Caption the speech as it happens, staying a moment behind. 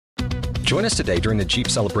Join us today during the Jeep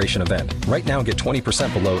Celebration event. Right now, get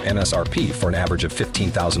 20% below MSRP for an average of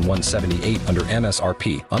 $15,178 under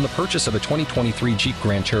MSRP on the purchase of a 2023 Jeep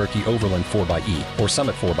Grand Cherokee Overland 4xE or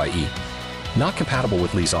Summit 4xE. Not compatible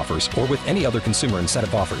with lease offers or with any other consumer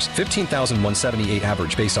incentive offers. $15,178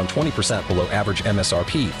 average based on 20% below average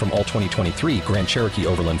MSRP from all 2023 Grand Cherokee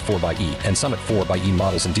Overland 4xE and Summit 4xE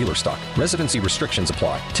models in dealer stock. Residency restrictions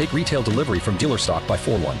apply. Take retail delivery from dealer stock by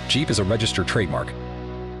 4/1. Jeep is a registered trademark.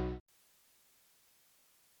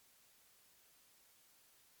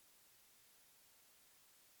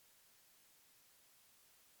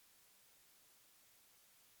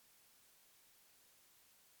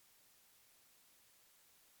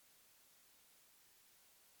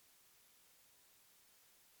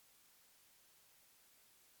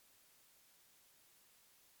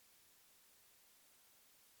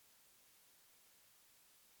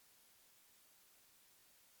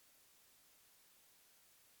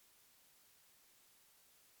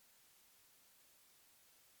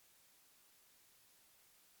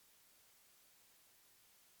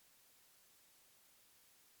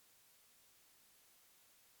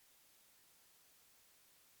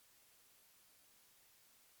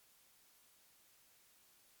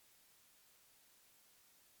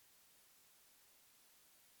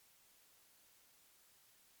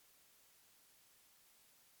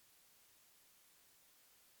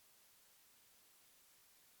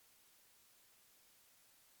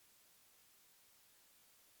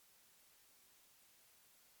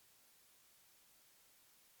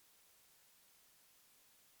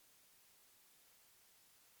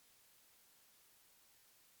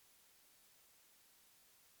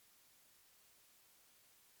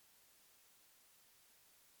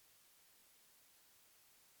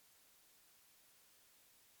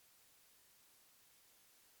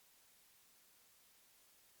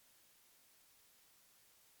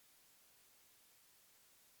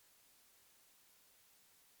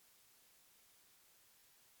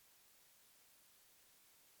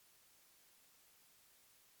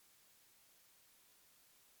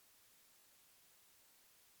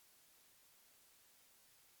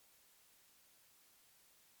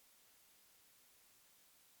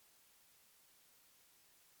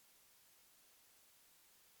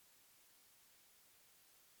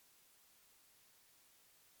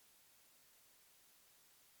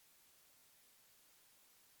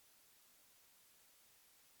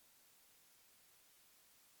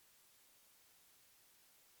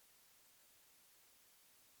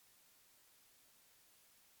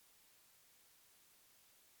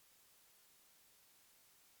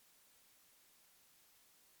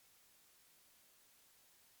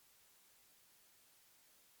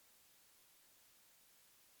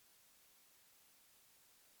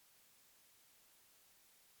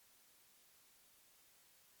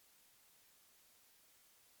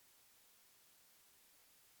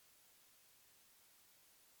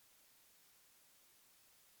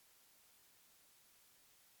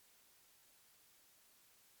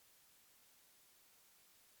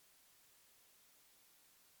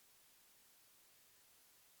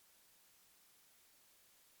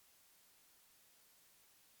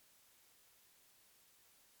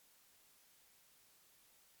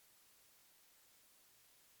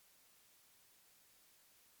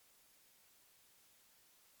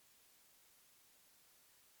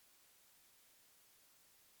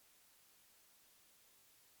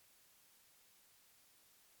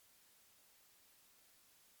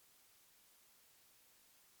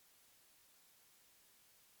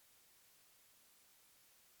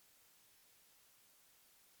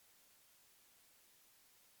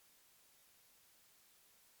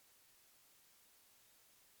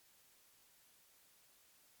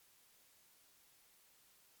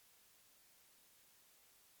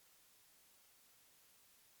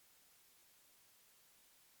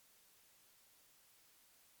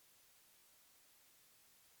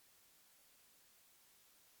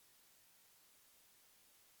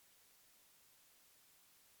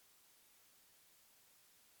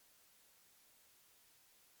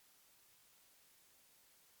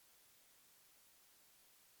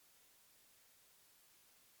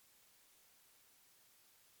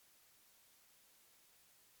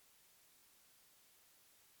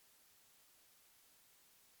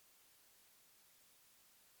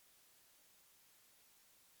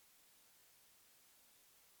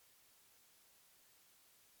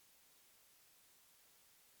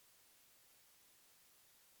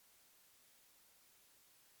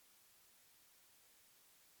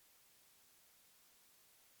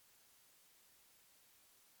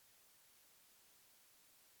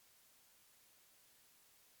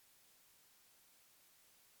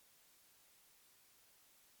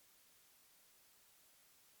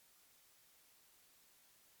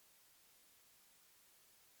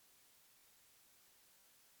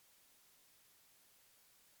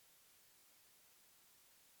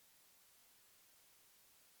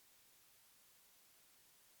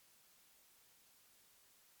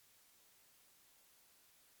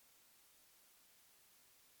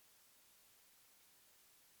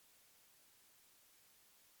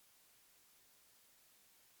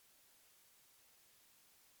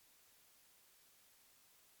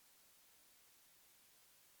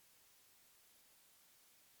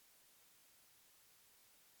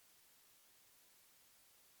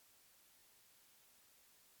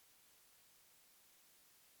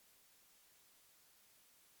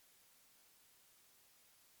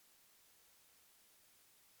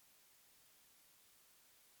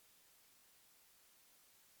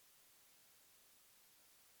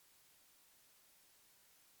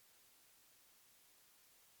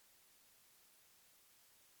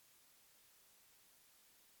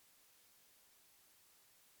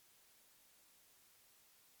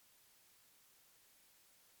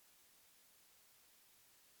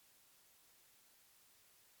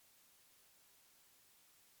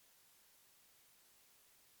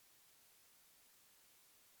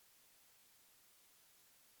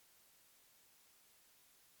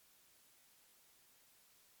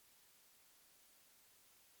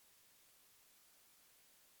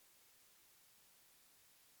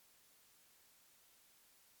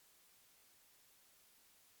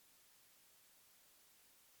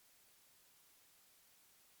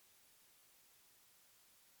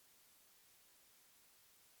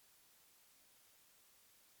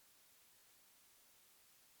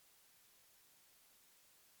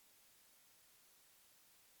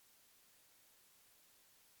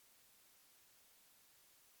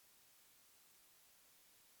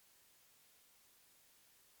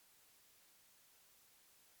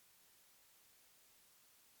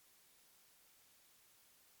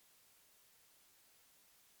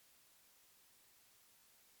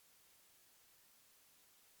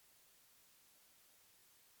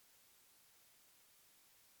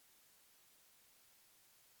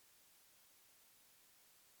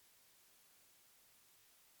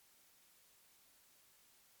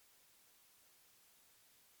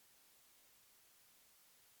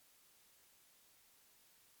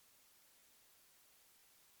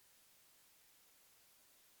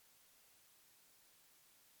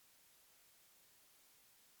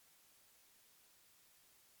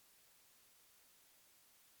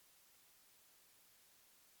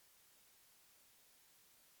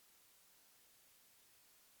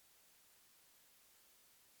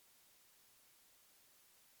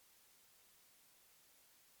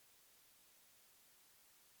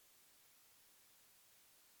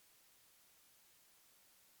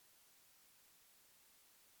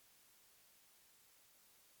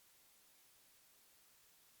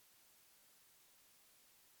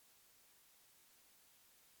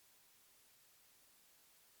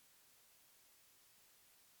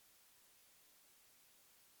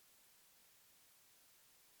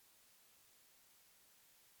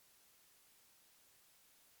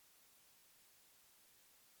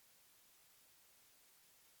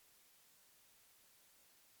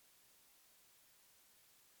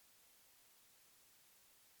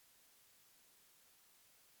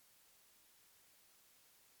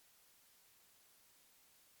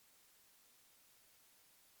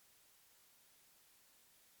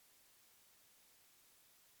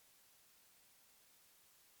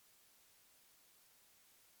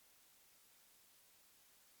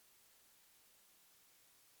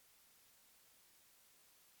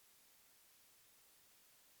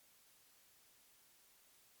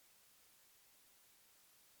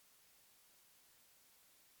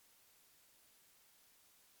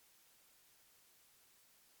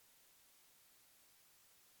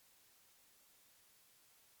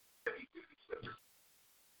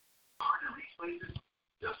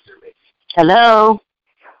 Hello.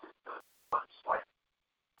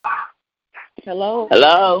 Hello.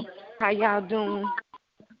 Hello. How y'all doing?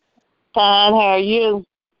 Fine. How are you?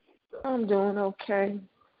 I'm doing okay.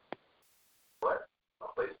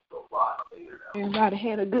 Everybody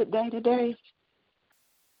had a good day today?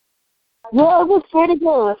 Yeah, it was pretty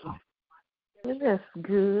good. That's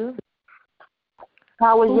good.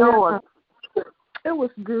 How was yours? It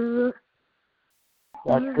was good.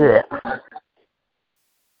 That's good.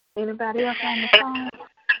 Anybody else on the phone?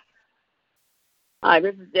 Hi,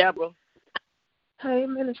 this is Deborah. Hey,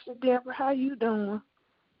 Minister Deborah, how you doing?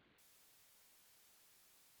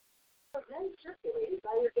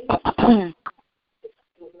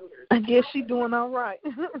 I guess she doing all right.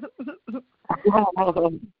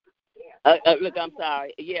 Look, I'm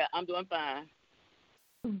sorry. Yeah, I'm doing fine.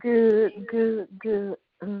 Good.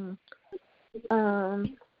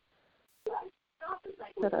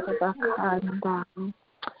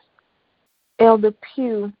 Elder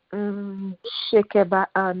Pugh, Shekeba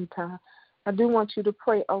Anta. I do want you to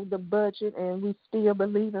pray over the budget, and we still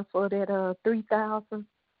believing for that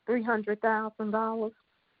 $300,000.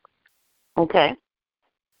 Okay.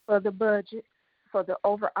 For the budget, for the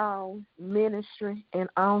overall ministry, and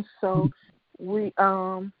also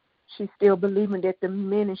she's still believing that the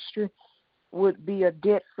ministry would be a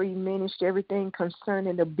debt-free ministry. Everything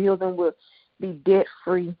concerning the building would be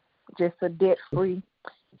debt-free, just a debt-free.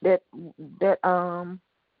 That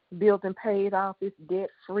building paid off is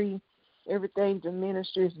debt-free. Everything the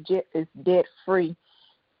ministry is debt-free.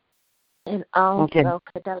 And also,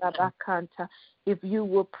 if you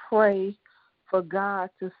will pray for God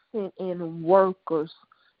to send in workers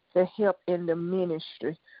to help in the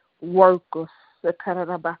ministry, workers.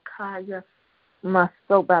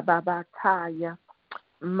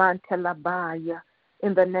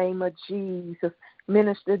 In the name of Jesus.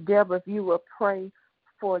 Minister Deborah, if you will pray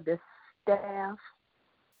for the staff,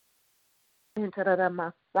 into the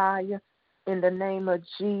Messiah, in the name of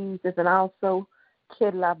Jesus, and also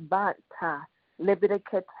Kelabata,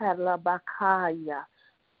 Lebedekatalabakaya,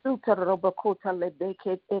 Sutarobakota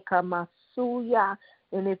Lebeke Ekamasuya,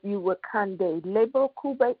 and if you would kande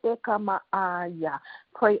Lebokube Ekamaaya,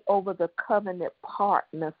 pray over the covenant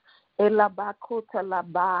partners. Elabakota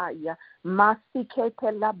Labaya, Masikete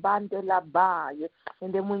Labande Labaya,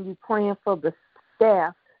 and then when you're praying for the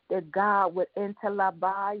staff, that God would enter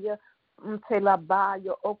Labaya,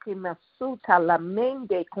 Labaya, okay, Masuta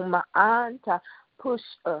Lamende Kumaanta, push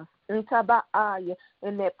us in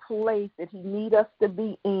that place that He need us to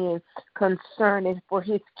be in concerning for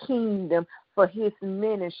His kingdom, for His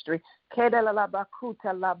ministry. Is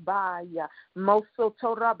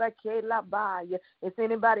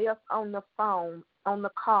anybody else on the phone, on the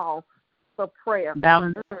call for prayer?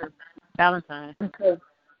 Valentine. Okay.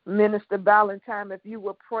 Minister Valentine, if you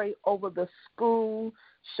will pray over the school,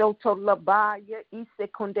 Shoto Labaya,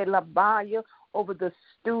 Isekunde Labaya, over the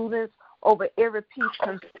students, over every piece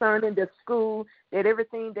concerning the school, that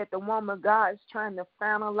everything that the woman of God is trying to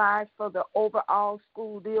finalize for the overall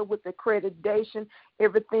school deal with accreditation,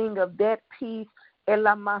 everything of that piece,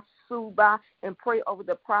 Elamasuba, and pray over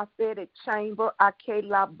the prophetic chamber, Ake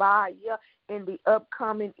Labaya, in the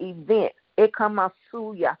upcoming event,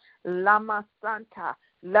 Ekamasuya, Lama Santa,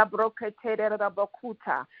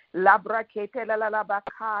 Labroketelalabakuta,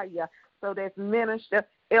 Labraketelalabakaya. So that's Minister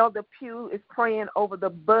Elder Pugh is praying over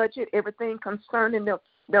the budget, everything concerning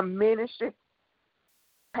the ministry,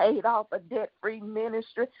 paid off a debt-free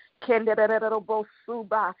ministry.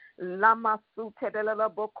 Kenderabosuba,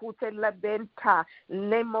 Lamasutelabokuta Labenta,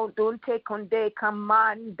 Lemodunte Conde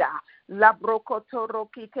Kamanda,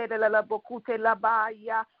 Labrokotoroki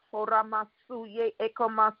Labaya, Horamasuye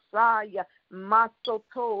Ekomasaya,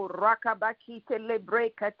 Masoto Rakabakite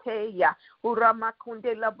Lebrekateya,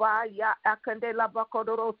 Uramakunde Labaya, Akande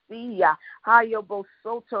Labakodorosia, Hayobo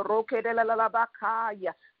Soto Roke de la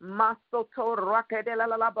Labakaya, Masoto Rake de la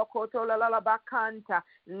Labakoto la Labakanta,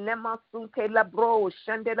 Lemasute Labro,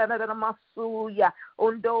 Shandela Masuya,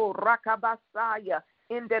 Undo Rakabasaya,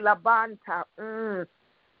 Inde Labanta,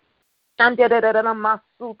 Andela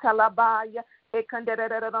Masuta Labaya. And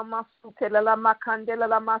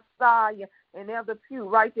Elder Pugh,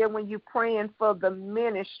 right there when you're praying for the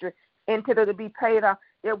ministry and to be paid off,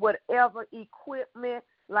 that whatever equipment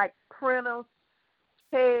like printers,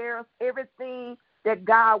 chairs, everything that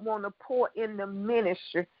God want to pour in the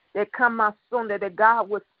ministry, that come out soon, that God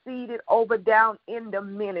will seed it over down in the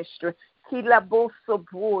ministry.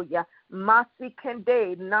 Kilabosoboya, Masi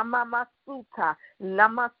Kende, Namamasuta,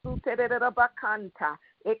 Lamasute Bakanta,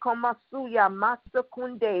 Ekomasuya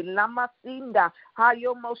Masakunde Lamasinda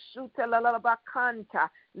Hayo Moshuta Lalabakanta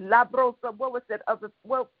Labrosa. What was that other?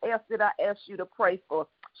 What else did I ask you to pray for?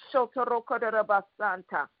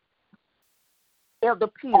 Shotorokadabasanta. Elder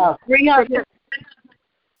Pew. 300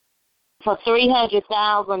 for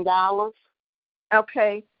 $300,000.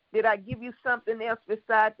 Okay. Did I give you something else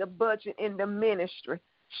besides the budget in the ministry?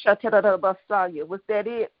 Shatarabasaya. Was that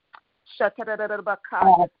it?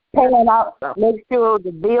 Shatarabakaya. Paying off. Make sure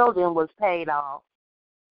the building was paid off.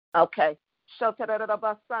 Okay.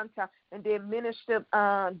 Shatarabasanta. And then Minister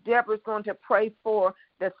Deborah's going to pray for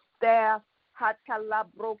the staff. That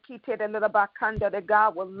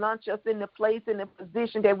God will launch us in the place, in the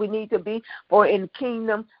position that we need to be for the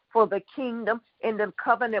kingdom, in the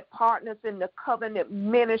covenant partners, in the covenant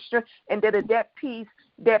ministry, and that peace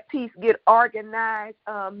get organized,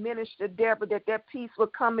 Minister Deborah, that peace will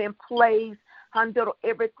come in place. Handle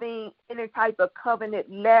everything, any type of covenant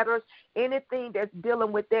letters, anything that's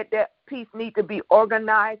dealing with that piece need to be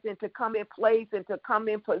organized and to come in place and to come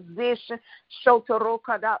in position.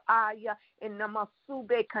 Shotorokadaya in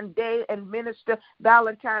Namasube Kande, and Minister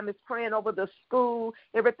Valentine is praying over the school,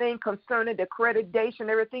 everything concerning the accreditation,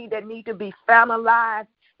 everything that need to be finalized,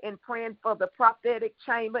 and praying for the prophetic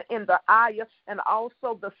chamber in the ayah, and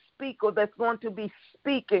also the speaker that's going to be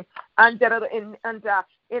speaking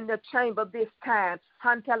in the chamber this time.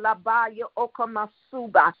 Hantalabaya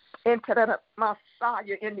Okamasuba into the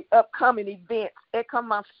Messiah in the upcoming events.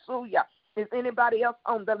 Ekamasuya. Is anybody else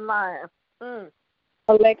on the line?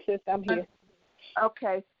 Alexis, I'm here.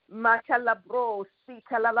 Okay. Matalabro, si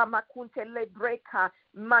talala makunte lebreka,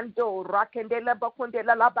 mando, rakendela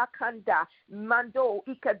bakundela labakanda, mando,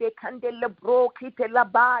 ikade kandela bro, kite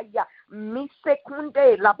labaya,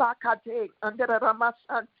 misekunde labakate, under the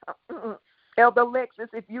Ramasanta. Elder Alexis,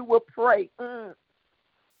 if you will pray.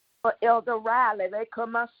 For Elder Riley,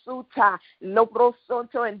 Ekumasuta,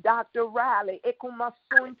 Lobrosonto, and Dr. Riley,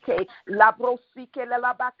 Ekumasunte, Labrosike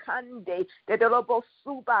Labakande, the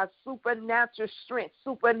Lobosuba, supernatural strength,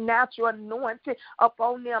 supernatural anointing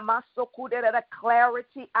upon them, Masokuda, the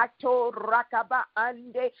clarity, Acto Rakaba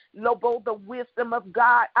Ande, Lobo, the wisdom of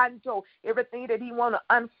God, Anto, everything that he want to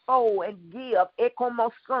unfold and give,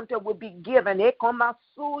 Ekumasunta will be given,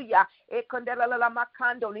 Ekumasuya, Ekundela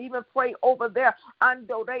Makando, even pray over there,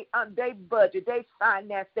 Ando, they budget, they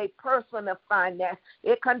finance, they personal finance.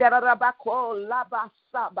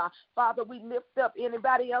 Father, we lift up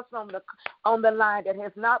anybody else on the line that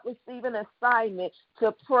has not received an assignment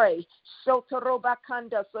to pray. So there's going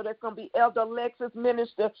to be Elder Alexis,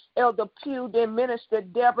 Minister Elder Pugh, then Minister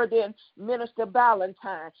Deborah, then Minister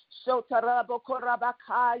Valentine.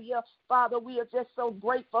 Father, we are just so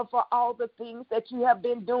grateful for all the things that you have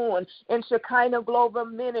been doing in Shekinah Global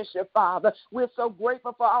Ministry, Father. We're so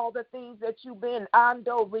grateful for all the things that you've been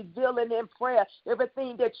revealing in prayer,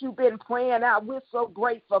 everything that you've been praying out. We're so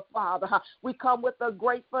grateful, Father. We come with a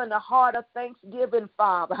grateful and a heart of thanksgiving,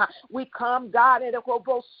 Father. We come, God, at a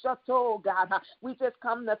God. We just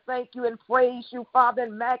come to thank you and praise you, Father,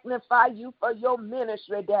 and magnify you for your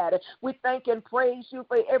ministry, Daddy. We thank and praise you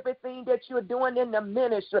for everything that you're doing in the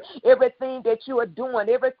ministry, everything that you are doing,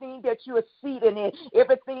 everything that you are seating in,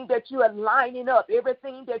 everything that you are lining up,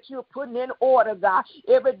 everything that you're putting in order, God,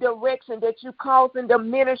 every direction that you cause in the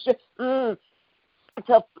ministry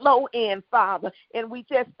to flow in, Father. And we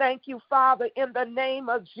just thank you, Father, in the name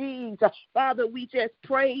of Jesus. Father, we just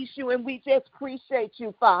praise you and we just appreciate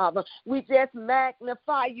you, Father. We just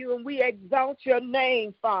magnify you and we exalt your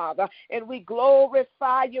name, Father. And we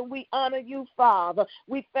glorify you and we honor you, Father.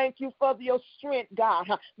 We thank you for your strength, God.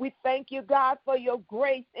 We thank you, God, for your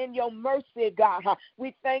grace and your mercy, God.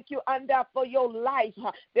 We thank you, Anda, for your life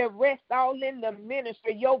that rests all in the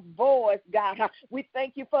ministry, your voice, God. We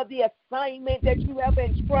thank you for the assignment that you have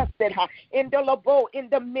entrusted in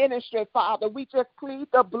the ministry, Father. We just plead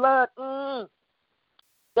the blood.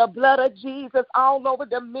 The blood of Jesus all over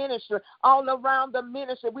the ministry, all around the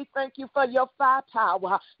ministry. We thank you for your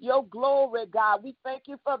firepower, your glory, God. We thank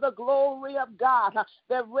you for the glory of God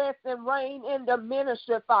that rests and reign in the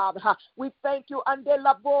ministry, Father. We thank you, Ande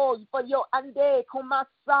Labo, for your Ande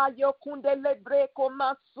Kumasayo Kundelebre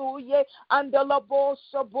Komasuye, Ande Labo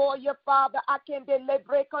Soboya, Father.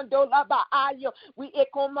 Akendelebre Kondolaba Ayo. We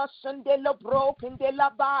Ekomasandela Broken de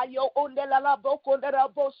Labayo, Ondelabo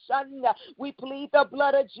Kondelabo Shanda. We plead the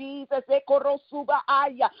blood of of Jesus,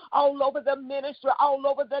 all over the ministry, all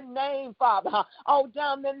over the name, Father, all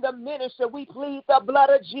down in the ministry. We plead the blood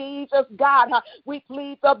of Jesus, God. We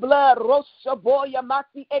plead the blood, all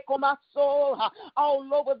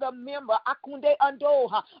over the member,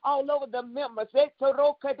 all over the members.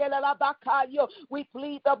 We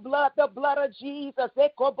plead the blood of Jesus,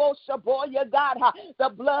 God, the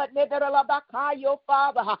blood,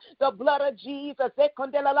 Father, the blood of Jesus.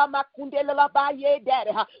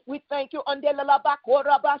 We thank you.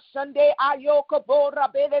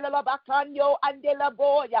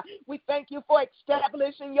 We thank you for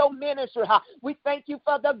establishing your ministry. We thank you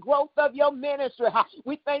for the growth of your ministry.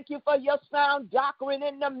 We thank you for your sound doctrine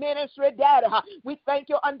in the ministry, Daddy. We thank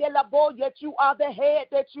you that you are the head,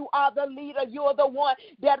 that you are the leader. You are the one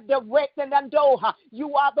that directs and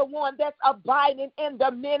you are the one that's abiding in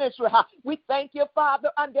the ministry. We thank you, Father,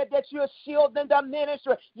 that you're shielding the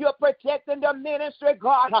ministry. You're protecting the ministry,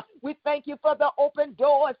 God. We thank you for the open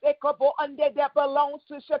doors that belongs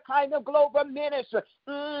to Shekinah Global Ministry.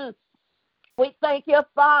 We thank you,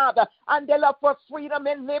 Father, for freedom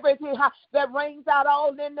and liberty that reigns out all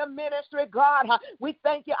in the ministry, God. We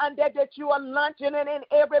thank you, that you are launching it in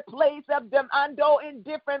every place of them, in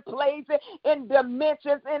different places, in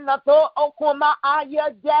dimensions, in the thought,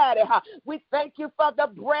 Daddy. We thank you for the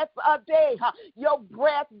breath of day, your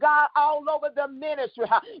breath, God, all over the ministry.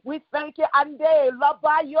 We thank you,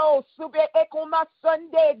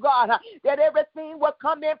 Sunday, God, that everything will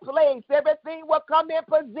come in place, everything will come in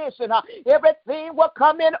position, everything will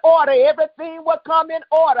come in order. Everything will come in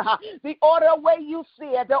order. The order where you see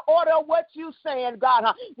it, the order of what you saying, God.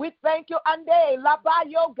 We thank you,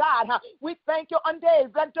 Labayo, God. We thank you,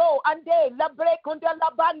 Zado, Labre, Kunde,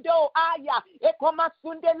 Labando, Aya,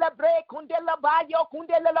 Ekomasunde, Labre, Kunde, Labayo,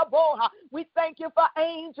 Kunde, Laboha. We thank you for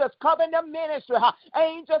angels covering the ministry.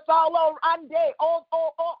 Angels all over,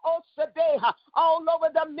 all over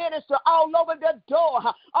the ministry, all over the door,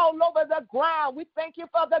 all over the ground. We thank you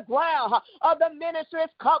for the ground of the ministry is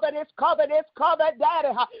covered,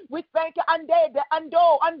 Daddy. We thank you,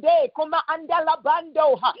 Kuma Andela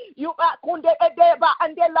Bando. You are Kunde Edeba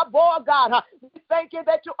Andela Borga. We thank you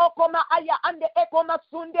that you Okoma Aya and Ekoma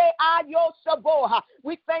Sunde Ayo Saboha.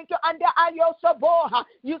 We thank you under Ayo Saboha.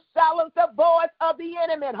 You silence the voice of the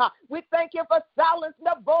enemy. We thank you for silencing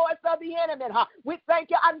the voice of the enemy. We thank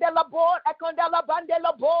you, Andela Board, Akondela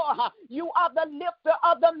Bandela Boha. You are the lifter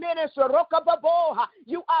of the ministry, Rokababoha.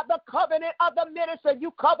 You are the covenant of the ministry.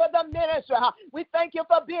 You cover the ministry. We thank you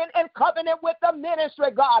for being in covenant with the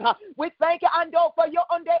ministry, God. We thank you, Ando, for your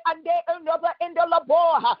Ande in the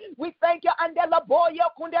labor. We thank you, Ande Laboyo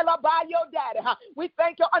Kundela Bayo, Daddy. We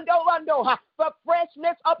thank you, Ando, for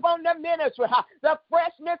freshness upon the ministry. The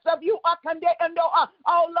freshness of you, Akande Ando,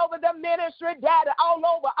 all over the ministry, Daddy. All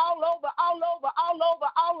over.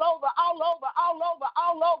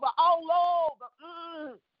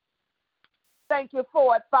 Thank you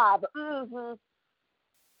for it, Father.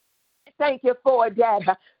 Thank you for it, Daddy.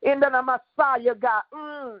 In the name of Messiah, God.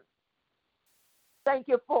 Thank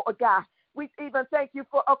you for it, God. We even thank you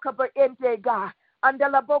for Okaba Ente, God. Under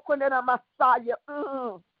the Bokuna Messiah.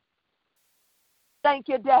 Thank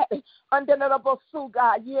you, Daddy. Under the Bosu,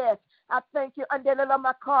 God. Yes. I thank you, Andela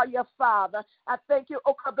Makaya, Father. I thank you,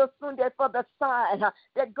 Okabasunde, for the sign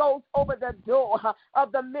that goes over the door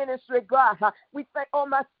of the ministry, God. We thank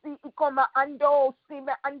my Ikoma Ando,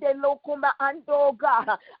 Sima Andelo Kuma Ando,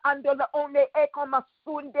 God. Andela One Ekoma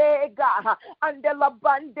Sunde, God. Andela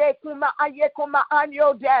Bande Kuma Ayekoma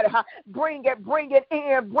Anyo, Daddy. Bring it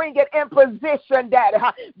in position, Daddy.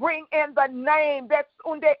 Bring in the name that's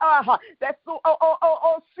Unde that's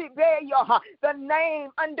Sibeyo, the name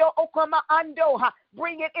under Okama Ando.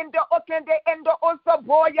 Bring it into Okende and also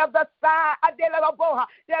boy of the side Adela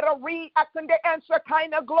that'll read Akende and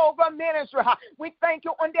Shekinah Global Ministry. We thank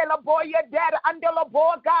you, Andela Boya, Dad, Andela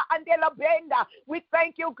Boga, Andela Benda. We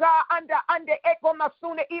thank you, God, under Ekoma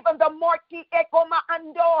Suna, even the Morki Ekoma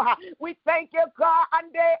Ando. We thank you, God,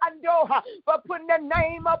 Ando, for putting the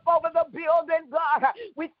name up over the building, God.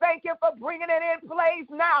 We thank you for bringing it in place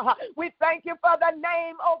now. We thank you for the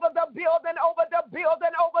name over the building,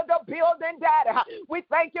 Dad. We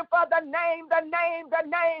thank you for the name, Dad.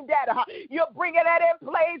 You're bringing it in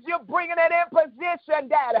place. You're bringing it in position,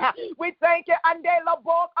 Dad. We thank you, Andela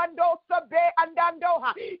Bo, Ando Sabe, Andando,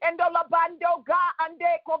 Endola Bando, God,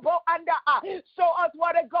 Ande Kobo, Anda. Show us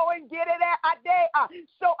where to go and get it at Ade.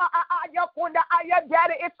 So, Yakunda,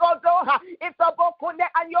 Daddy, it's a Bokunda,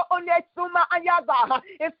 and your Onesuma, Ayaga.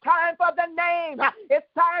 It's time for the name. It's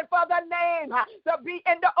time for the name to be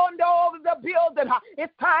in the under over the building.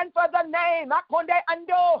 It's time for the name. Akonde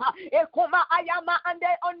Ando, Ekuma Ayama,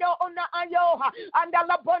 Ande Ono Ona Ayo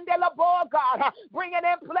God. Bring it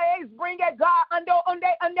in place. Bring it, God, under.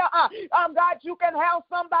 God, you can have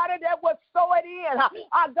somebody that would sow it in.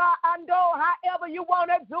 God, however you want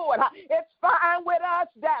to do it. It's fine with us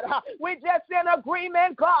that we're just in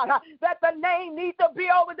agreement, God, that the name needs to be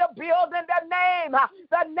over the building. The name of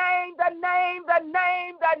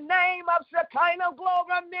Shekinah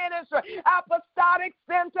Glory Ministry, Apostolic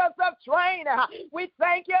Centers of Training. We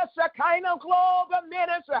thank you, Shekinah Glory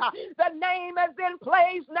Ministry. The name is in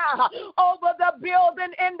place now over the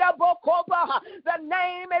building in the Bokoba. The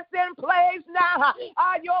name is in place now.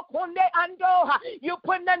 You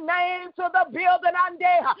putting the name to the building on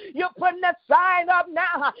there. You putting the sign up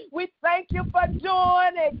now. We thank you for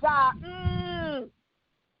doing it, God.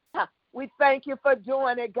 We thank you for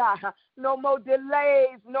doing it, God. No more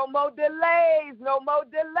delays, no more delays, no more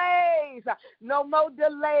delays, no more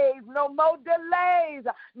delays, no more delays,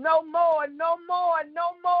 no more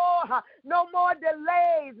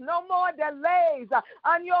delays, no more delays.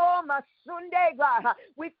 On your Sunday, God,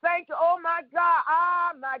 we thank you, oh my God,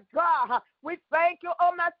 we thank you,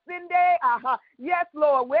 oh my Sunday, yes,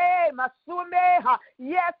 Lord,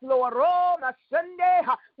 yes, Lord, oh my Sunday,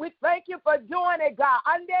 we thank you for doing it, God,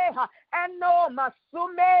 and no, my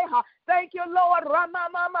thank you, Lord,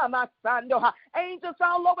 angels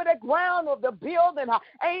all over the ground of the building,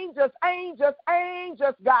 angels,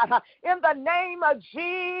 God, in the name of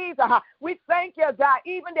Jesus, we thank you, God,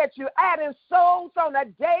 even that you're adding souls on a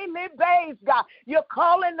daily basis, God, you're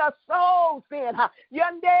calling the souls in,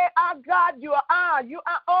 Yande, our God, you are,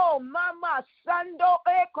 oh, Mama, Sando,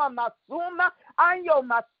 Ekomasuma, Anyo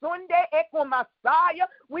Masunde, Ekomasaya,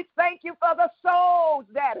 we thank you for the souls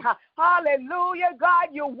that, hallelujah, God,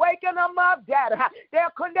 you're waking them up, Dad.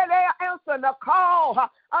 They're answering the call.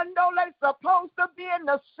 I know they're supposed to be in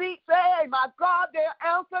the seats. Hey, my God, they're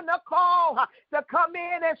answering the call to come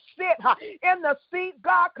in and sit in the seat.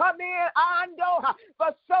 God, come in. I know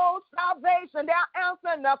for soul salvation. They're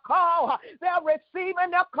answering the call. They're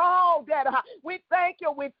receiving the call, Dad. We thank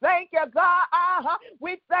you, God.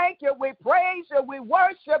 We thank you, we praise you, we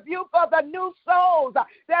worship you for the new souls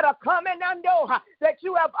that are coming. I know that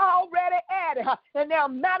you have already added, and they'll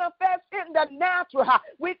manifest in the natural.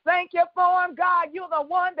 We thank you for them, God. You're the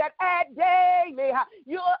one that add daily.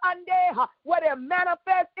 You're under what it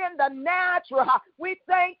manifests in the natural. We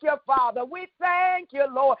thank you, Father. We thank you,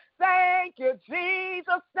 Lord. Thank you,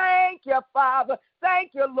 Jesus. Thank you, Father.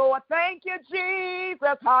 Thank you, Lord. Thank you,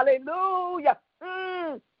 Jesus. Hallelujah.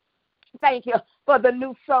 Thank you for the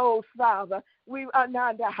new souls, Father. We are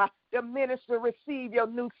not the ministry receive your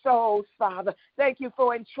new souls, Father. Thank you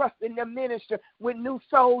for entrusting the ministry with new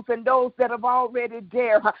souls and those that have already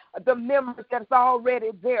there, the members that's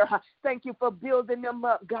already there. Thank you for building them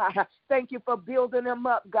up, God. Thank you for building them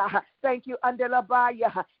up, God. Thank you,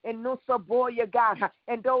 Andalabaya and Nusaboya, God,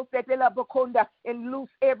 and those that they love Bakunda and loose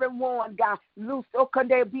everyone, God. Loose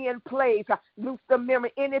Okande be in place. Loose the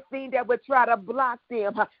memory, anything that would try to block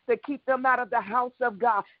them, to keep them out of the house of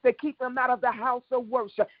God, to keep them out of the house of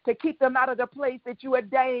worship, to keep them out of the place that you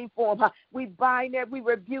ordained for them. We bind that, we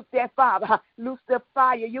rebuke that, Father. Loose the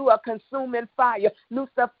fire. You are consuming fire.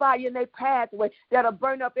 Loose the fire in their pathway that'll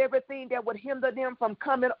burn up everything that would hinder them from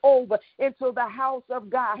coming over into the house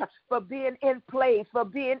of God, for being in place, for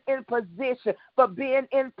being in position, for being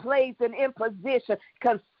in place and in position.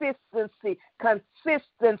 Consistency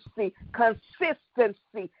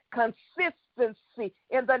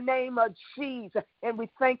in the name of Jesus. And we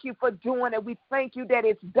thank you for doing it. We thank you that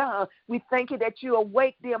it's done. We thank you that you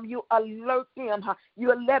awake them, you alert them,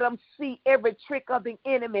 you let them see every trick of the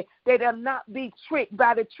enemy. They will not be tricked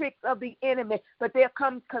by the tricks of the enemy, but there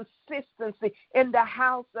comes consistency in the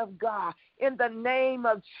house of God in the name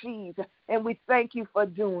of Jesus. And we thank you for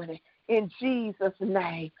doing it in Jesus'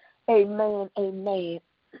 name. Amen.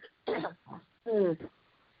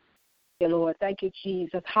 Lord, thank you,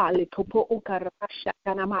 Jesus. Hallelujah.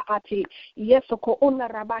 Yes,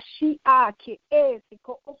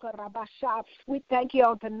 we thank you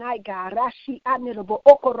on tonight, God.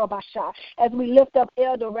 As we lift up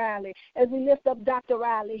Elder Riley, as we lift up Dr.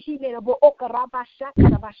 Riley,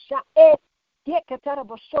 we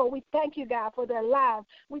thank you, God, for their lives.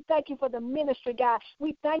 We thank you for the ministry, God.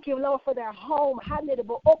 We thank you, Lord, for their home.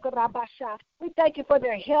 We thank you for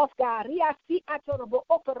their health, God.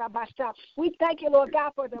 We thank you, Lord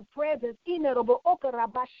God, for the presence.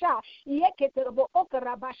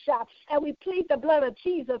 And we plead the blood of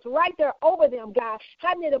Jesus right there over them, God.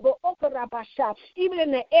 Even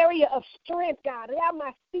in the area of strength, God.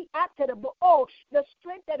 The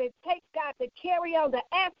strength that it takes, God, to carry on the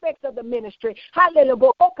aspects of the ministry. ministry.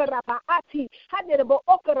 Hallelujah.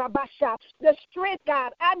 The strength,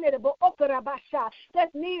 God,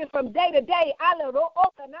 that's needed from day to day.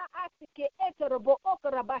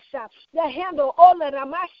 The handle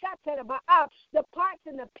the parts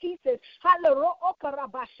and the pieces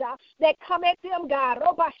that come at them, God,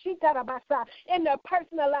 in their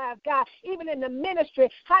personal lives, God, even in the ministry,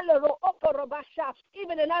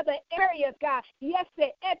 even in other areas, God. Yes,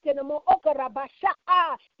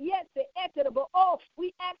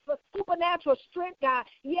 we ask for supernatural strength, God.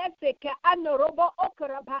 Yes,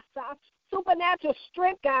 supernatural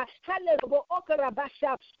strength, God.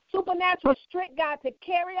 Supernatural strength, God, to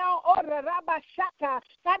carry on,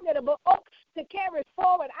 to carry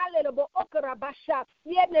forward.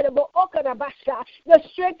 The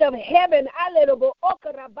strength of heaven.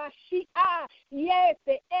 Yes,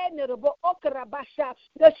 the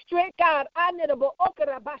strength, God,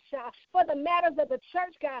 for the matters of the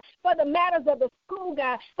church, God, for the matters of the school,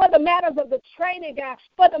 God, for the matters of the training, God,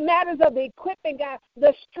 for the matters of the equipment, God,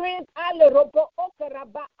 the strength,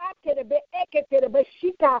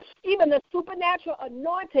 even the supernatural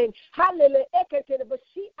anointing, hallelujah,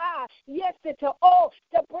 yes,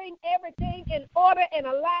 to bring everything in order and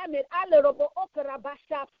alignment,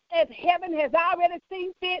 as heaven has already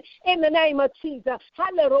seen fit, in the name of Jesus.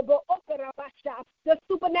 The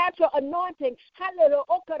supernatural anointing,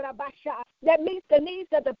 that meets the needs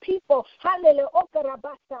of the people.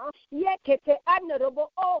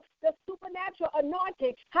 The supernatural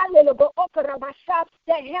anointing,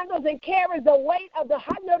 that handles and carries the weight of the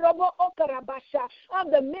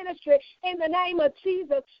ministry in the name of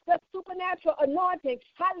Jesus. The supernatural anointing,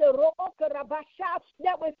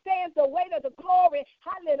 that withstands the weight of the glory.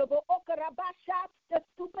 The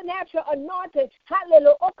supernatural anointing,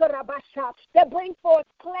 that brings forth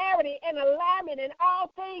clarity and alignment in all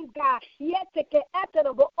things, God. Yes,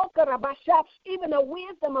 even the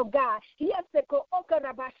wisdom of God. Yes, the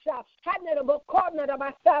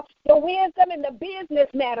wisdom in the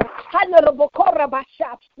business matter.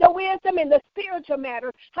 The wisdom in the spiritual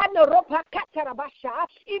matter.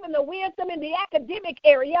 Even the wisdom in the academic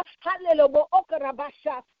area.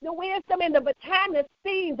 The wisdom in the behind the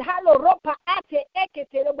scenes.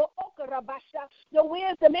 The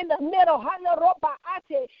wisdom in the middle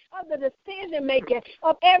of the decision making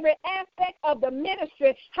of every aspect of the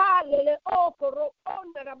ministry.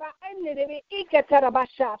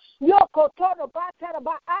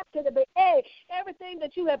 Everything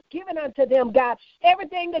that you have given unto them, God,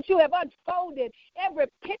 everything that you have unfolded, every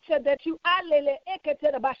picture that you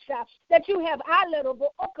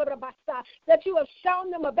have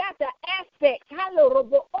shown them about the aspects,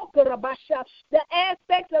 the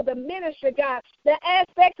aspects of the ministry, God, the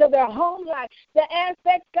aspects of their home life, the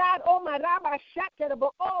aspects, God,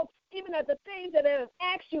 even of the things that they have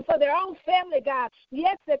asked you for their own family, God.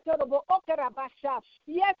 Yes,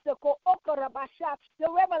 yes, the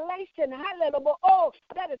revelation,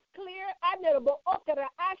 that is clear,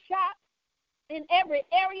 in every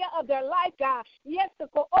area of their life, God. Yes,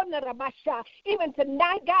 even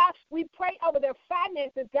tonight, God, we pray over their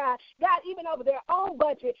finances, God. God, even over their own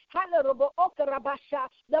budget.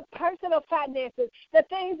 The personal finances, the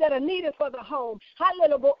things that are needed for the home. For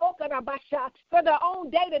their own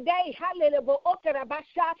day-to-day.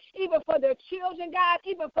 Even for their children, God,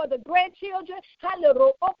 even for the grandchildren.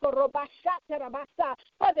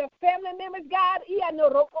 For their family members, God.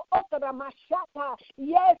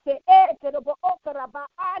 Yes,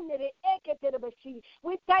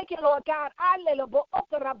 we thank you, Lord God,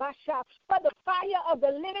 for the fire of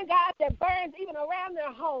the living God that burns even around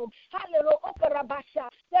their home.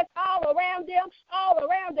 That's all around them, all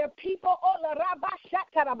around their people.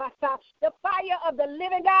 The fire of the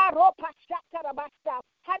living God.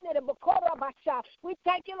 We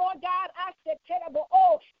thank you, Lord God,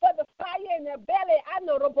 for the fire in their belly.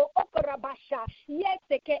 Yes,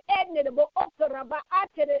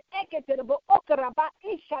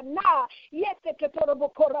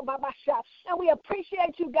 and we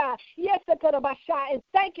appreciate you, God. Yes, and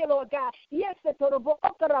thank you, Lord God. Yes,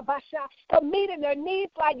 for meeting their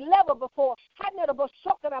needs like never before.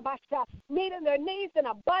 Meeting their needs in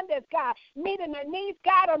abundance, God. Meeting their needs,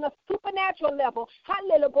 God, on a supernatural level.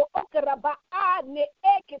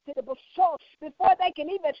 Before they can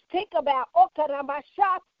even think about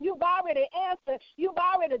you've already answered. You've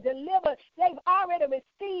already delivered. They've already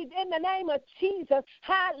received in the name of Jesus.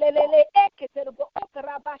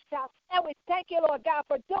 And we thank you, Lord God,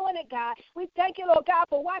 for doing it, God. We thank you, Lord God,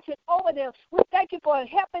 for watching over them. We thank you for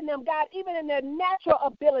helping them, God, even in their natural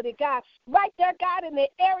ability, God. Right there, God, in the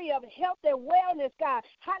area of health and wellness, God.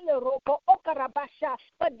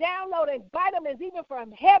 For downloading vitamins even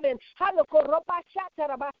from heaven.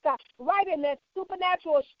 Right in that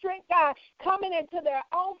supernatural strength, God, coming into their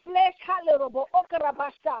own flesh.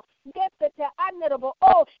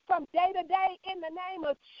 From day to day, in the name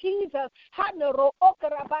of Jesus.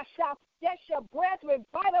 Just your breath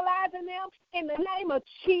revitalizing them in the name of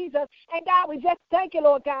Jesus. And God, we just thank you,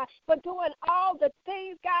 Lord God, for doing all the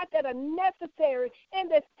things, God, that are necessary in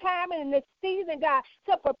this time and in this season, God,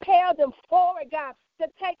 to prepare them forward, God, to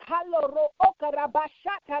take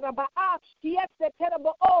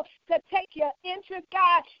to take your interest,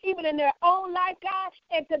 God, even in their own life, God,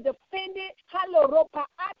 and to defend it.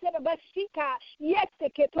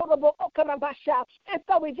 And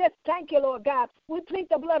so we just thank you, Lord God. We plead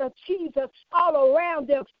the blood of Jesus all around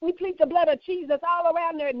them. We plead the blood of Jesus all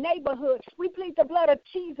around their neighborhood. We plead the blood of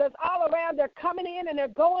Jesus all around their coming in and they're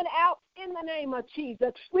going out in the name of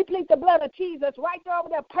Jesus. We plead the blood of Jesus right there over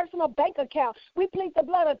their personal bank account. We plead the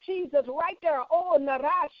blood of Jesus right there,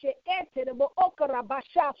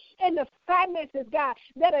 and the finances, God,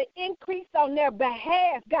 that are increased on their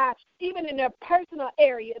behalf, God, even in their personal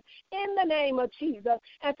areas, in the name of Jesus.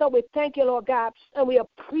 And so we thank you, Lord God, and we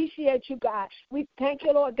appreciate you, God. We thank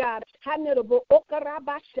you, Lord God, for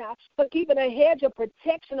keeping a hedge of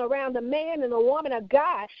protection around the man and the woman of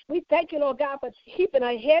God. We thank you, Lord God, for keeping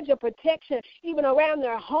a hedge of protection even around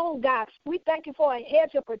their home, God. We thank you for a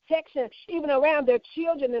hedge of protection even around their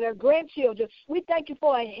children and their grandchildren. We thank you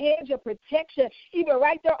for a hedge of protection even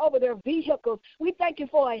right there over their vehicles. We thank you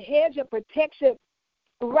for a hedge of protection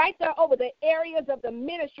right there over the areas of the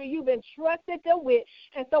ministry you've entrusted them with.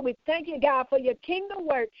 And so we thank you, God, for your kingdom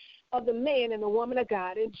work of the man and the woman of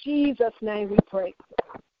God. In Jesus' name we pray.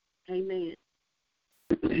 Amen.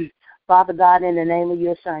 Father God, in the name of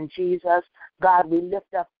your Son, Jesus, God, we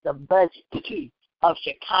lift up the budget of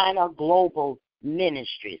Shekinah Global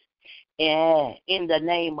Ministries in the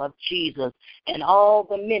name of Jesus and all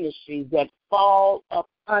the ministries that fall up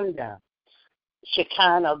under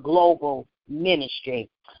Shekinah Global Ministry.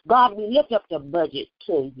 God, we lift up the budget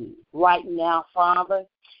to you right now, Father,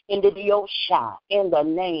 in the Diosha, in the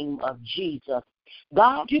name of Jesus.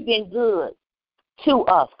 God, you've been good to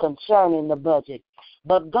us concerning the budget.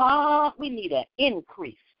 But, God, we need an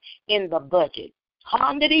increase in the budget.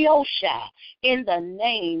 In the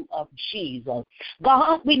name of Jesus.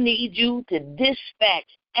 God, we need you to dispatch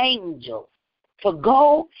angels to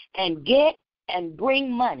go and get and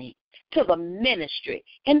bring money to the ministry.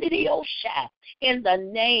 In the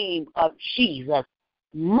name of Jesus.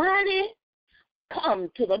 Money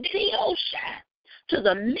come to the to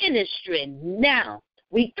the ministry now.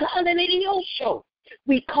 We call it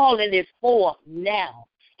we calling it forth now.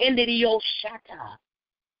 In the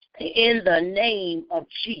in the name of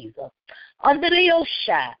Jesus. Under the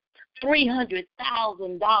Osha,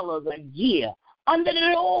 $300,000 a year. Under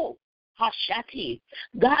the old Hashati.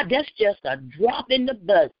 God, that's just a drop in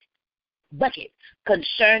the bucket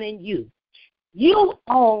concerning you. You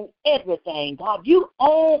own everything, God. You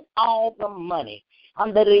own all the money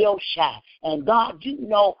under the Osha. And God, you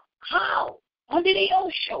know how under the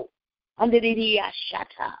Osho, under the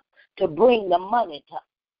Ashata, to bring the money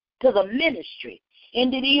to the ministry. In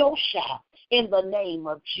the Osha, in the name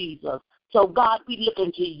of Jesus. So, God, we look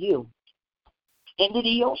into you. In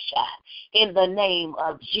the Osha, in the name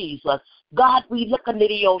of Jesus. God, we look into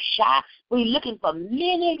the Osha. We're looking for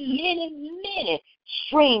many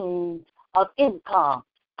streams of income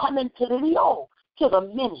coming to the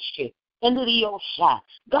ministry. In the Osha.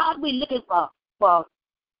 God, we're looking for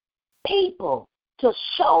people to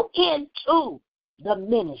sow into the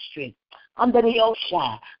ministry. Under the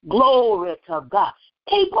Osha, glory to God.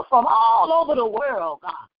 People from all over the world,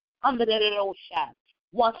 God, under the Osha,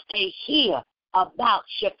 once they hear about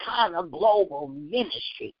Shekinah Global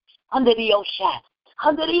Ministry, under the Osha,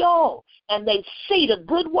 under the O, and they see the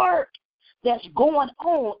good work that's going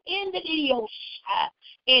on in the Osha,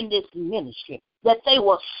 in this ministry, that they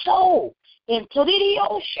will sow into the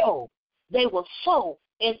Osho. They will sow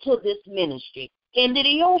into this ministry, in the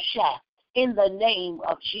Osha, in the name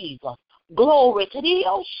of Jesus. Glory to the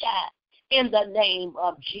Osha, in the name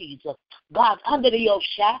of Jesus. God, under the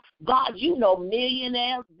Osha, God, you know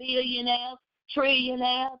millionaires, billionaires,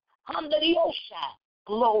 trillionaires, under the Osha.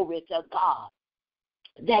 Glory to God,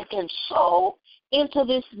 that can sow into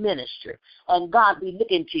this ministry. And God, we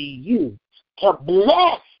looking to you to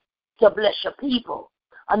bless your people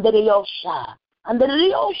under the Osha, under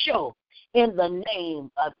the Osho, in the name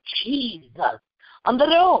of Jesus. Under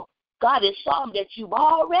the God, is some that you've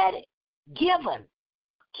already given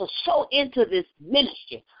to sow into this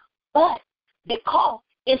ministry. But because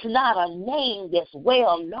it's not a name that's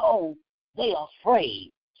well known, they are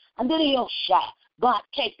afraid. Under the Oshai, God,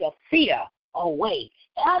 take the fear away.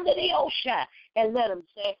 Under the Oshai, and let them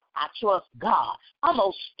say, I trust God. I'm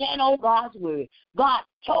going to stand on God's word. God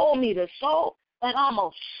told me to sow, and I'm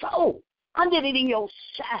going to sow. Under the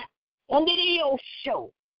Oshai, under the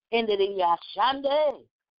Osho, under the Yashande,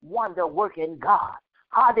 wonder working God.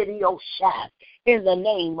 Under the Oshai, in the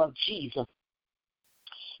name of Jesus.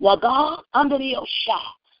 Now, God, under the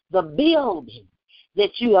Oshai, the building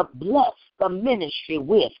that you have blessed the ministry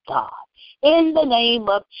with, God, in the name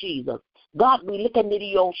of Jesus. God, we look into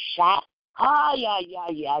the Oshai.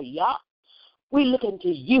 We look into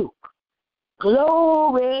you.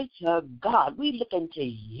 Glory to God. We look into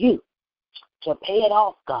you to pay it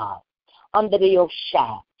off, God, under the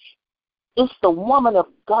Oshai. It's the woman of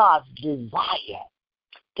God's desire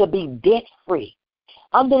to be debt-free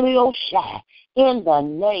under the Oshai in the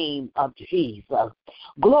name of Jesus.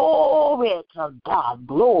 Glory to God.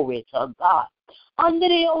 Glory to God. Under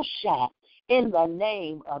the Oshai in the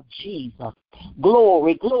name of Jesus.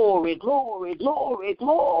 Glory, glory, glory, glory,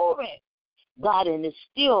 glory. God, and it's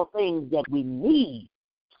still things that we need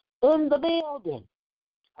in the building.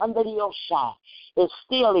 Under the Oshai, it's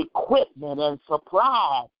still equipment and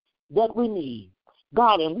supplies that we need.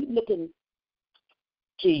 God, and we're looking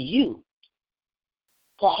to you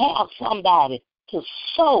to have somebody to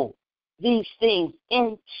sow these things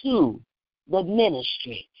into the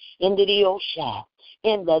ministry, into the Oshai,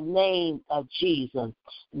 in the name of Jesus.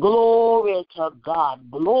 Glory to God.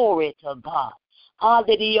 Glory to God.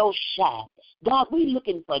 Under the Oshai. God, we're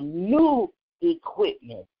looking for new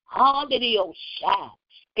equipment. Under the Oshai.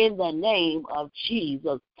 In the name of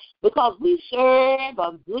Jesus, because we serve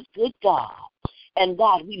a good, good God. And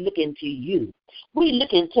God, we look into you. We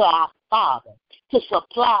look into our Father to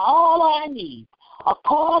supply all our needs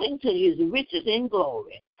according to his riches in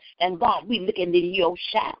glory. And God, we look into your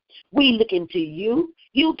shop. We look into you.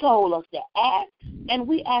 You told us to ask, and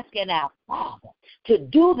we asking our Father to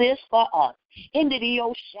do this for us. Into the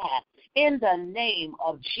shop, in the name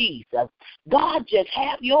of Jesus. God, just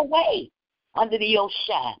have your way. Under the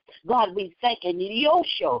Oshai. God, we thanking you, the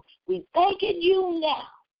Osho. We thanking you now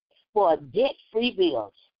for a debt-free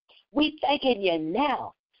bills. We thanking you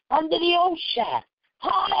now under the Oshai.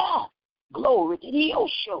 Hallelujah. Glory to the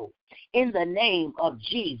Osho. In the name of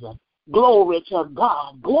Jesus. Glory to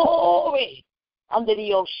God. Glory under the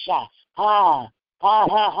Oshai. Ha, ha,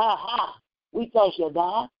 ha, ha, ha. We thank you,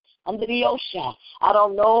 God, under the Oshai. I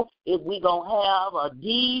don't know if we going to have a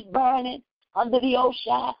deed burning under the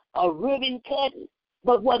Oshai, a ribbon cutting,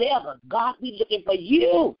 but whatever. God, we looking for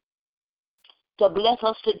you to bless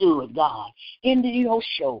us to do it, God. In the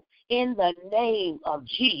Osho, in the name of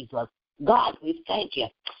Jesus. God, we thank you.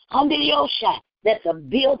 Under the Oshai, that the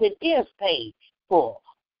building is paid for,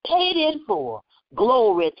 paid in for.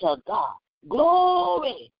 Glory to God.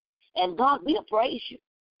 Glory. And God, we'll praise you.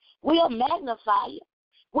 We'll magnify you.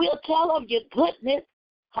 We'll tell of your goodness.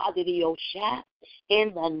 Hallelujah,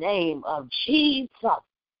 in the name of Jesus.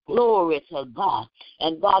 Glory to God.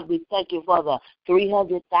 And God, we thank you for the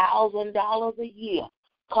 $300,000 a year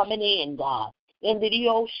coming in, God, into the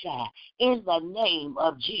Oshai, in the name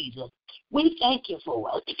of Jesus. We thank you for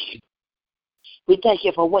it. We thank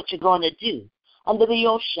you for what you're going to do under the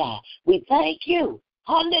Oshai. We thank you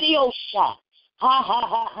under the Oshai. Ha, ha,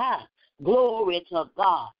 ha, ha. Glory to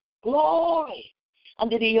God. Glory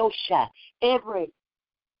under the Oshai. Every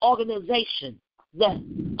organization that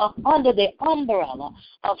under the umbrella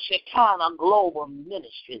of Shekinah Global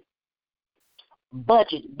Ministries,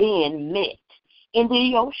 budget being met in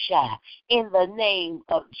the Oshai, in the name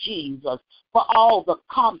of Jesus, for all the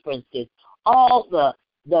conferences, all the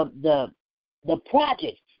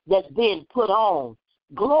projects that's being put on.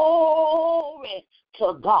 Glory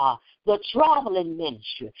to God. The traveling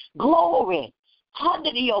ministry. Glory.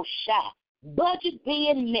 Under the Oshai. Budget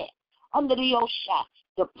being met. Under the Oshai.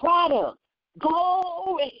 The product.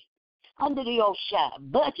 Glory. Under the Oshai.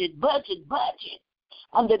 Budget.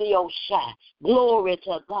 Under the Oshai. Glory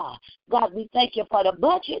to God. God, we thank you for the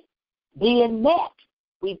budget being met.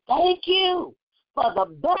 We thank you for the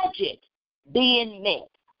budget being met.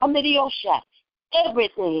 Under the Oshai.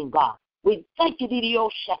 Everything, God. We thank you, the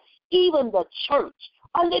Oshai. Even the church.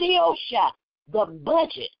 Under the Oshai. The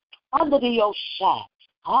budget. Under the Oshai.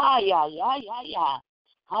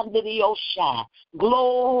 Under the Oshai.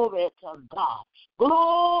 Glory to God.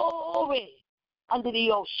 Glory. Under the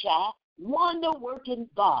Oshai. Wonder-working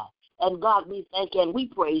God. And God, we thank you and we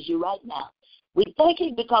praise you right now. We thank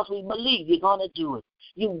you because we believe you're going to do it.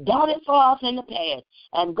 You've done it for us in the past.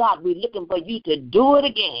 And, God, we're looking for you to do it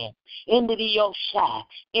again. Into the Oshai,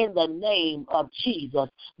 in the name of Jesus.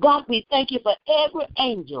 God, we thank you for every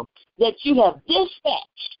angel that you have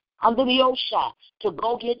dispatched under the Oshai to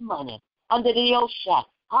go get money. Under the Oshai.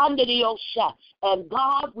 Under the Oshai. And,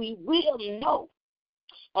 God, we will know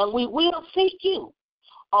and we will seek you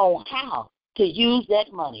on how to use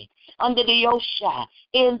that money. Under the Oshai,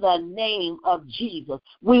 in the name of Jesus.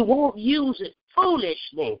 We won't use it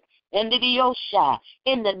foolishly. Under the Oshai,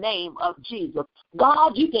 in the name of Jesus.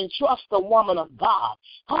 God, you can trust the woman of God.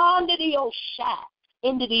 Under the Oshai,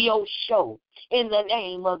 into the Osho, in the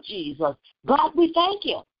name of Jesus. God, we thank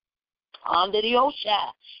you. Under the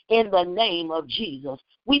Oshai, in the name of Jesus.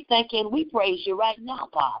 We thank you and we praise you right now,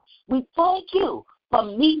 God. We thank you for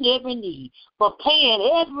meeting every need, for paying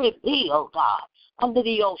every bill, God, under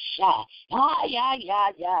the Oshai.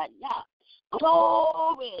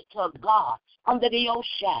 Glory to God, under the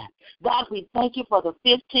Oshai. God, we thank you for the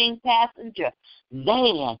 15-passenger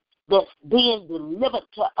van that's being delivered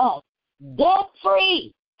to us,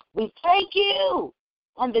 debt-free. We thank you,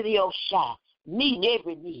 under the Oshai, meeting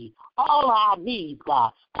every need, all our needs,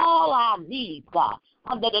 God, all our needs, God,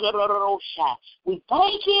 under the Oshai. We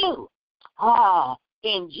thank you.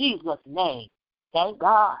 In Jesus' name. Thank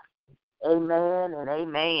God. Amen and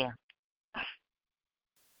amen.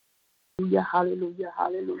 Hallelujah, hallelujah,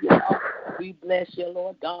 hallelujah. We bless you,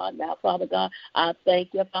 Lord God. Now, Father God, I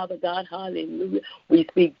thank you, Father God. Hallelujah. We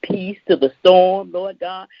speak peace to the storm, Lord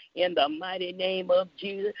God, in the mighty name of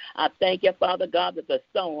Jesus. I thank you, Father God, that the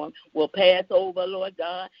storm will pass over, Lord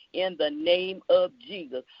God, in the name of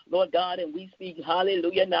Jesus. Lord God, and we speak,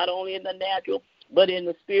 hallelujah, not only in the natural, but in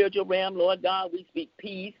the spiritual realm, Lord God, we speak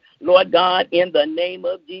peace, Lord God, in the name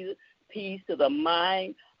of Jesus. Peace to the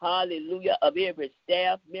mind, hallelujah, of every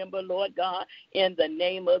staff member, Lord God, in the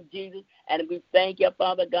name of Jesus. And we thank you,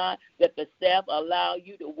 Father God, that the staff allow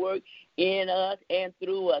you to work in us and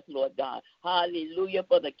through us, Lord God. Hallelujah,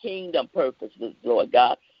 for the kingdom purposes, Lord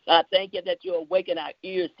God. I thank you that you awaken our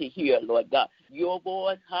ears to hear, Lord God, your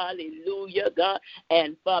voice, hallelujah, God.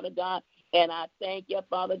 And, Father God, and I thank you,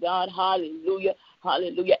 Father God, hallelujah,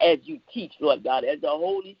 hallelujah, as you teach, Lord God, as the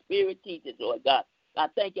Holy Spirit teaches, Lord God. I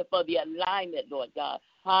thank you for the alignment, Lord God.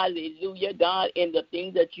 Hallelujah, God, in the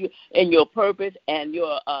things that you, in your purpose and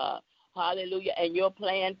your, hallelujah, and your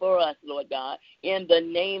plan for us, Lord God, in the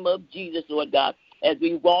name of Jesus, Lord God, as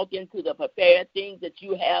we walk into the prepared things that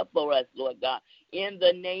you have for us, Lord God, in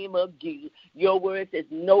the name of Jesus. Your word says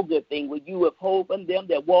no good thing will you withhold from them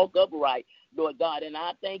that walk upright, Lord God. And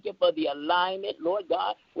I thank you for the alignment, Lord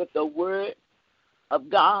God, with the word of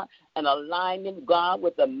God and aligning, God,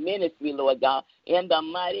 with the ministry, Lord God, in the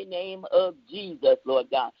mighty name of Jesus, Lord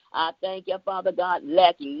God. I thank you, Father God,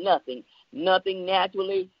 lacking nothing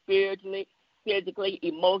naturally, spiritually, physically,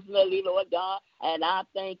 emotionally, Lord God. And I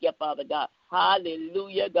thank you, Father God.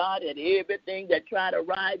 Hallelujah, God, and everything that try to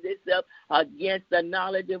rise itself against the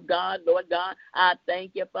knowledge of God, Lord God. I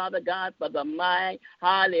thank you, Father God, for the mind,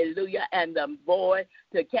 hallelujah, and the voice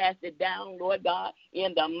to cast it down, Lord God,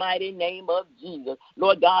 in the mighty name of Jesus.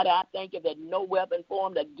 Lord God, I thank you that no weapon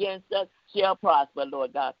formed against us shall prosper,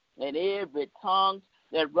 Lord God, and every tongue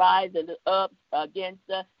that rises up against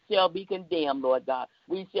us shall be condemned, Lord God.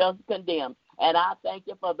 We shall condemn. And I thank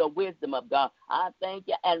you for the wisdom of God. I thank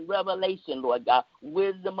you and revelation, Lord God.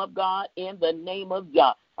 Wisdom of God in the name of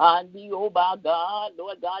God. I need, oh, by God,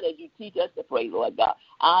 Lord God, as you teach us to pray, Lord God.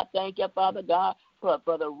 I thank you, Father God, for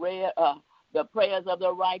the prayers of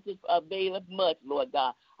the righteous availeth much, Lord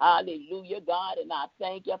God. Hallelujah, God. And I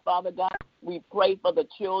thank you, Father God. We pray for the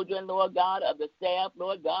children, Lord God, of the staff,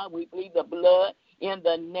 Lord God. We plead the blood in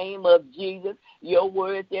the name of Jesus. Your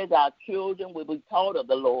word says our children will be taught of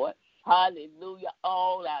the Lord. Hallelujah.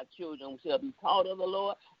 All our children shall be taught of the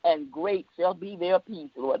Lord, and great shall be their peace,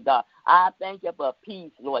 Lord God. I thank you for peace,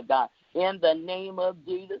 Lord God. In the name of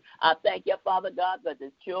Jesus, I thank you, Father God, for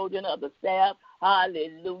the children of the staff.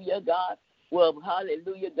 Hallelujah, God. Well,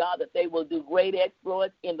 hallelujah, God, that they will do great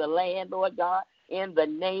exploits in the land, Lord God, in the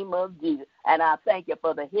name of Jesus. And I thank you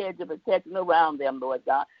for the hedge of protection around them, Lord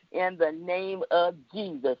God, in the name of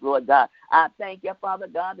Jesus, Lord God. I thank you, Father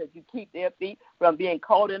God, that you keep their feet from being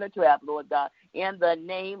caught in a trap, Lord God, in the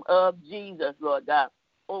name of Jesus, Lord God.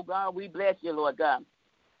 Oh, God, we bless you, Lord God.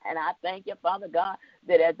 And I thank you, Father God,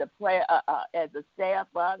 that as the staff,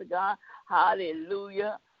 Father God,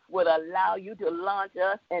 hallelujah, would allow you to launch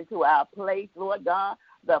us into our place, Lord God.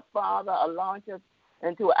 The Father will launch us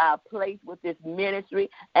into our place with this ministry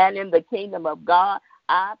and in the kingdom of God.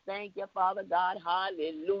 I thank you, Father God,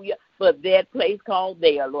 hallelujah, for that place called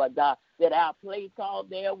there, Lord God, that our place called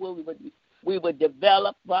there we would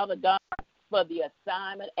develop, Father God, for the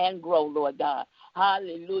assignment and grow, Lord God.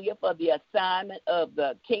 Hallelujah, for the assignment of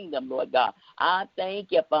the kingdom, Lord God. I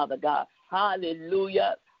thank you, Father God.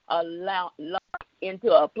 Hallelujah. Allow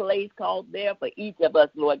into a place called there for each of us,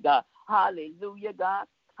 Lord God. Hallelujah, God.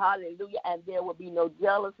 Hallelujah. And there will be no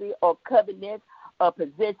jealousy or covenant or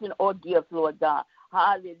position or gifts, Lord God.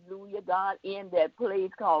 Hallelujah, God, in that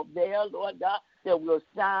place called there, Lord God, that will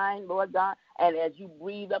shine, Lord God. And as you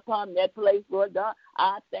breathe upon that place, Lord God,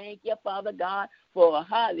 I thank you, Father God, for,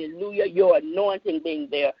 hallelujah, your anointing being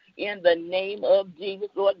there. In the name of Jesus,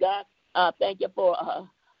 Lord God, I thank you for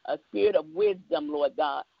a spirit of wisdom, Lord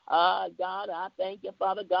God. God, I thank you,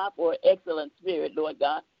 Father God, for an excellent spirit, Lord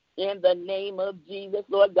God. In the name of Jesus,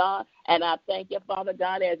 Lord God. And I thank you, Father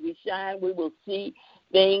God, as we shine, we will see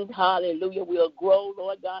things, hallelujah. We'll grow,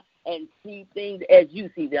 Lord God, and see things as you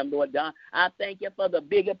see them, Lord God. I thank you for the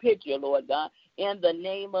bigger picture, Lord God. In the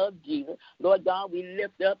name of Jesus, Lord God, we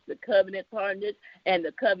lift up the covenant partners and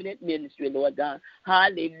the covenant ministry, Lord God.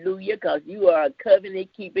 Hallelujah, because you are a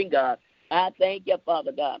covenant-keeping God. I thank you,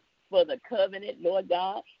 Father God, for the covenant, Lord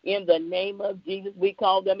God. In the name of Jesus, we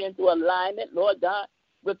call them into alignment, Lord God,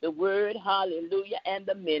 with the word, hallelujah, and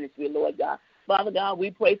the ministry, Lord God. Father God,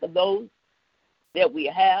 we pray for those that we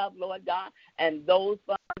have, Lord God, and those,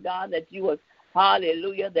 Father God, that you are,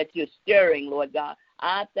 hallelujah, that you're stirring, Lord God.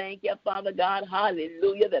 I thank you, Father God,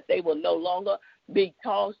 hallelujah, that they will no longer be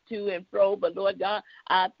tossed to and fro, but Lord God,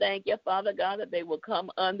 I thank you, Father God, that they will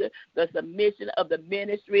come under the submission of the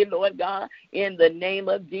ministry, Lord God, in the name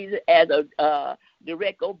of Jesus, as a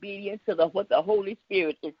direct obedience to what the Holy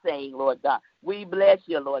Spirit is saying, Lord God. We bless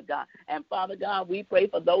you, Lord God. And Father God, we pray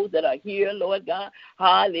for those that are here, Lord God,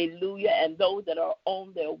 hallelujah, and those that are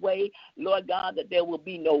on their way, Lord God, that there will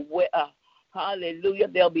be no hallelujah,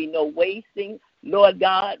 there'll be no wasting, Lord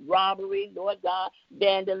God, robbery, Lord God,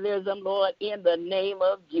 vandalism, Lord, in the name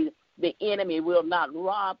of Jesus. The enemy will not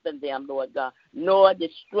rob from them, Lord God, nor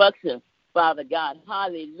destruction, Father God.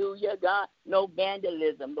 Hallelujah, God. No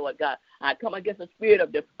vandalism, Lord God. I come against the spirit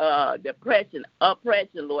of depression,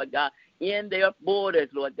 oppression, Lord God, in their borders,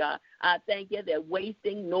 Lord God. I thank you that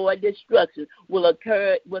wasting nor destruction will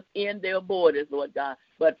occur within their borders, Lord God.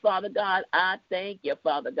 But, Father God, I thank you,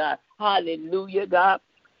 Father God. Hallelujah, God.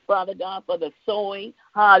 Father God, for the sowing,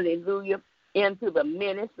 hallelujah, into the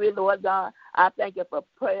ministry, Lord God. I thank you for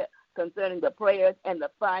prayer concerning the prayers and the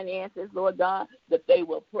finances, Lord God, that they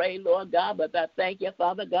will pray, Lord God. But I thank you,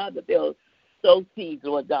 Father God, that they'll sow seeds,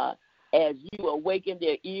 Lord God, as you awaken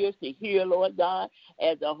their ears to hear, Lord God,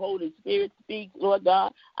 as the Holy Spirit speaks, Lord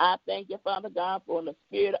God. I thank you, Father God, for the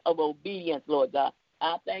spirit of obedience, Lord God.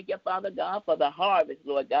 I thank you, Father God, for the harvest,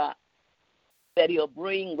 Lord God, that he'll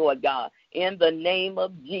bring, Lord God, in the name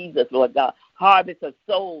of Jesus, Lord God. Harvest of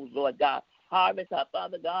souls, Lord God. Harvest,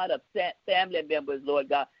 Father God, of family members, Lord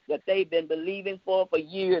God, that they've been believing for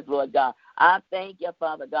years, Lord God. I thank you,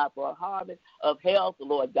 Father God, for a harvest of health,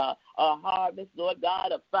 Lord God, a harvest, Lord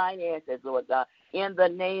God, of finances, Lord God. In the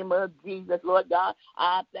name of Jesus, Lord God,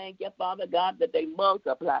 I thank you, Father God, that they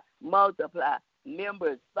multiply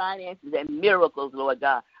members, finances, and miracles, Lord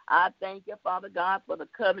God. I thank you, Father God, for the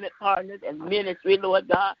covenant partners and ministry, Lord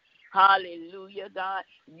God. Hallelujah, God.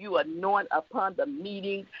 You anoint upon the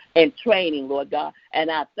meetings and training, Lord God. And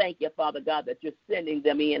I thank you, Father God, that you're sending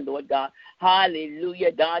them in, Lord God.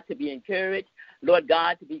 Hallelujah, God, to be encouraged, Lord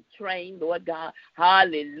God, to be trained, Lord God.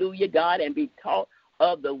 Hallelujah, God, and be taught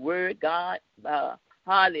of the word, God.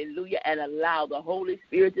 Hallelujah, and allow the Holy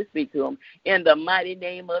Spirit to speak to them. In the mighty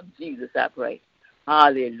name of Jesus, I pray.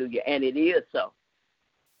 Hallelujah, and it is so.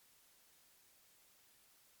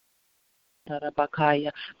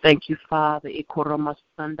 Thank you, Father.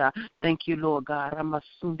 Thank you, Lord God.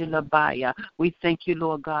 We thank you,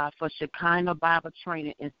 Lord God, for Shekinah Bible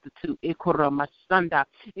Training Institute.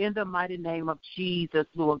 In the mighty name of Jesus,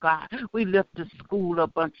 Lord God, we lift the school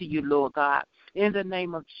up unto you, Lord God. In the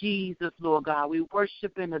name of Jesus, Lord God, we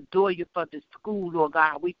worship and adore you for this school, Lord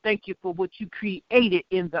God. We thank you for what you created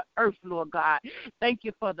in the earth, Lord God. Thank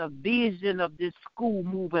you for the vision of this school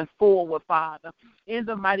moving forward, Father. In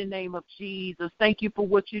the mighty name of Jesus, thank you for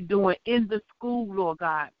what you're doing in the school, Lord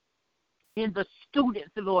God. In the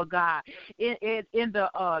students, Lord God, in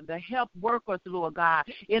the health workers, Lord God,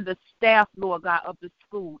 in the staff, Lord God, of the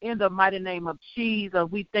school. In the mighty name of Jesus,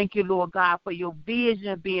 we thank you, Lord God, for your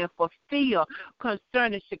vision being fulfilled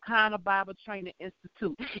concerning Shekinah Bible Training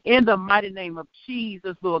Institute. In the mighty name of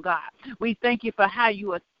Jesus, Lord God, we thank you for how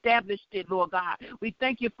you established it, Lord God. We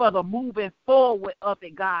thank you for the moving forward of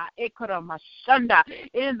it, God. In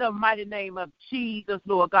the mighty name of Jesus,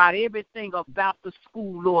 Lord God, everything about the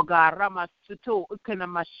school, Lord God,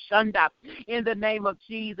 In the name of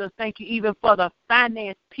Jesus, thank you even for the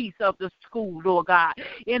finance piece of the school, Lord God.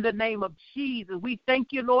 In the name of Jesus, we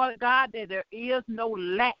thank you, Lord God, that there is no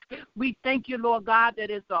lack. We thank you, Lord God, that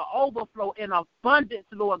it's an overflow in abundance,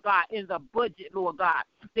 Lord God, in the budget, Lord God.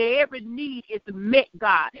 That every need is met,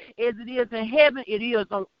 God. As it is in heaven, it is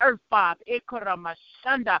on earth, Father.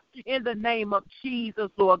 In the name of Jesus,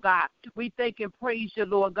 Lord God. We thank and praise you,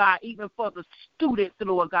 Lord God, even for the students,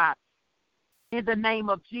 Lord God. In the name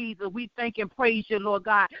of Jesus, we thank and praise you, Lord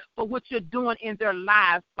God, for what you're doing in their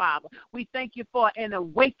lives, Father. We thank you for an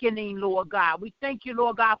awakening, Lord God. We thank you,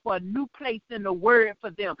 Lord God, for a new place in the word for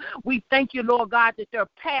them. We thank you, Lord God, that their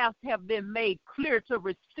paths have been made clear to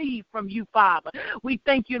receive from you, Father. We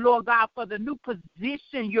thank you, Lord God, for the new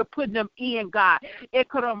position you're putting them in, God. In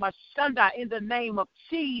the name of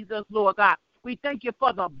Jesus, Lord God. We thank you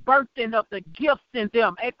for the birthing of the gifts in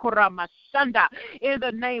them. In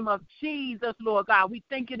the name of Jesus, Lord God. We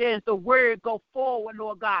thank you that as the word go forward,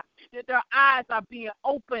 Lord God, that their eyes are being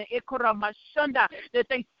opened. That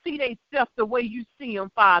they see themselves the way you see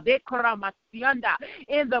them, Father.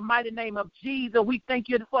 In the mighty name of Jesus, we thank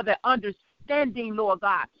you for their understanding, Lord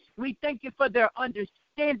God. We thank you for their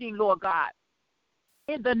understanding, Lord God.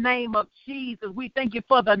 In the name of Jesus, we thank you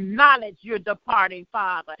for the knowledge you're departing,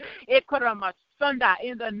 Father. In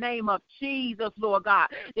the name of Jesus, Lord God,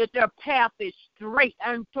 that their path is straight.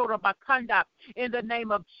 In the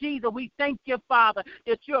name of Jesus, we thank you, Father,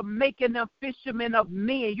 that you're making them fishermen of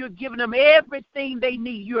men. You're giving them everything they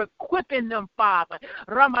need. You're equipping them, Father.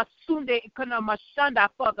 For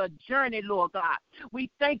the journey, Lord God. We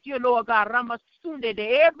thank you, Lord God, that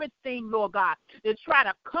everything, Lord God, that try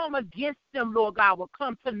to come against them, Lord God, will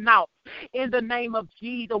come to naught. In the name of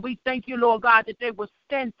Jesus, we thank you, Lord God, that they will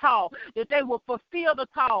stand tall, that they will fulfill the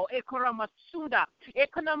call. In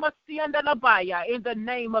the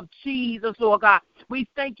name of Jesus, Lord God, we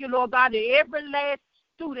thank you, Lord God, that every last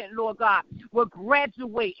student, Lord God, will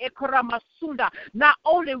graduate. Not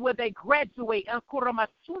only will they graduate,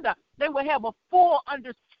 they will have a full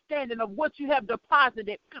understanding of what you have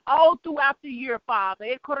deposited all throughout the year, Father.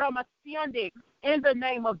 In the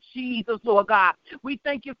name of Jesus, Lord God, we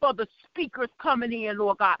thank you for the speakers coming in,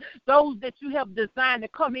 Lord God, those that you have designed to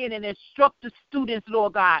come in and instruct the students,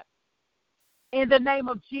 Lord God. In the name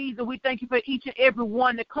of Jesus, we thank you for each and every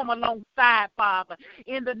one that come alongside, Father.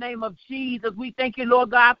 In the name of Jesus, we thank you,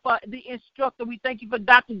 Lord God, for the instructor. We thank you for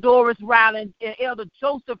Dr. Doris Riley and Elder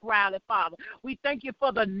Joseph Riley, Father. We thank you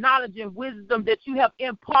for the knowledge and wisdom that you have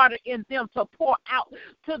imparted in them to pour out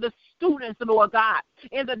to the students, Lord God.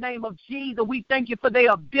 In the name of Jesus, we thank you for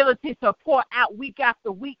their ability to pour out week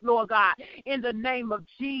after week, Lord God. In the name of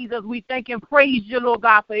Jesus, we thank and praise you, Lord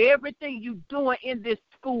God, for everything you're doing in this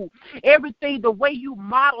school, everything, the way you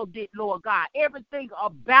modeled it, Lord God, everything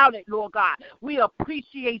about it, Lord God. We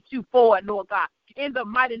appreciate you for it, Lord God. In the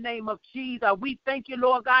mighty name of Jesus, we thank you,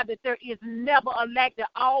 Lord God, that there is never a lack, that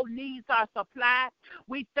all needs are supplied.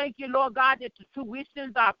 We thank you, Lord God, that the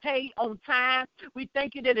tuitions are paid on time. We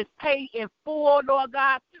thank you that it's paid in full, Lord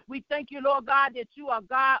God. We thank you, Lord God, that you are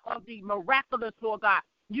God of the miraculous, Lord God.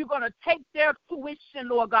 You're going to take their tuition,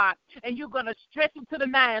 Lord God, and you're going to stretch it to the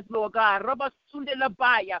nines, Lord God. It'll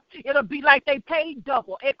be like they paid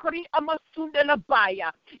double. In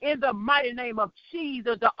the mighty name of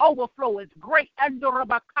Jesus, the overflow is great. In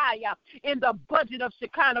the budget of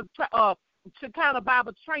Shekinah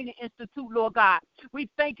Bible Training Institute, Lord God. We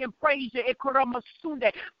thank and praise you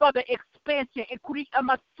for the expansion.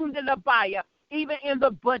 Even in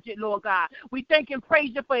the budget, Lord God. We thank and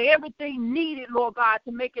praise you for everything needed, Lord God,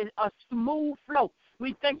 to make it a smooth flow.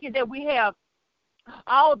 We thank you that we have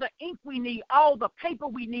all the ink we need, all the paper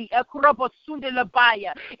we need,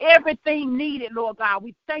 everything needed, Lord God.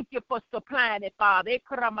 We thank you for supplying it, Father.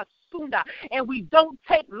 And we don't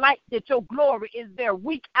take light that your glory is there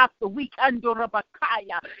week after week. In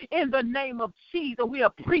the name of Jesus, we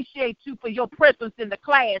appreciate you for your presence in the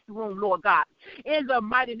classroom, Lord God. In the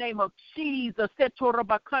mighty name of Jesus,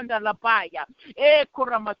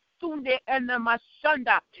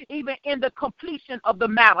 even in the completion of the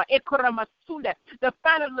matter, the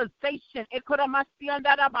finalization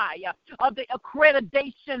of the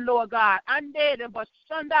accreditation, Lord God.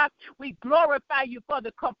 We glorify you for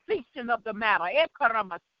the completion of the matter.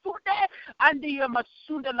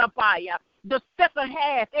 The second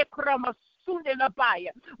half,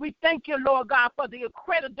 we thank you, Lord God, for the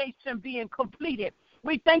accreditation being completed.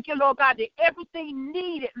 We thank you, Lord God, that everything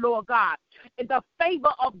needed, Lord God, in the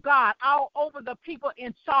favor of God all over the people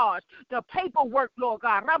in charge, the paperwork, Lord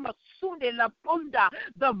God,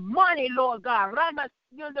 the money, Lord God,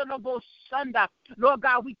 Lord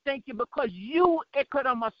God, we thank you because you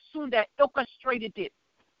orchestrated it.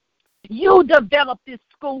 You developed this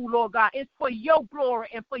school, Lord God. It's for your glory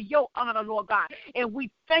and for your honor, Lord God. And we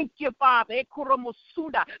thank you, Father,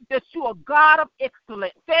 that you are God of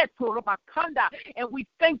excellence. And we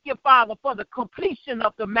thank you, Father, for the completion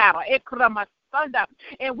of the matter.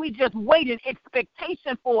 And we just wait in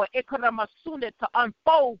expectation for it to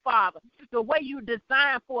unfold, Father, the way you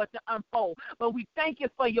designed for it to unfold. But we thank you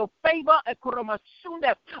for your favor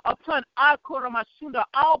upon all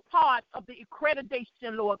parts of the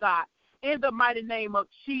accreditation, Lord God, in the mighty name of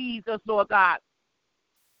Jesus, Lord God.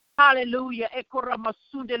 Hallelujah.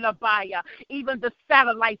 Even the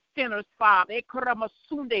satellite centers, Father.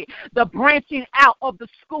 The branching out of the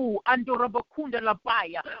school.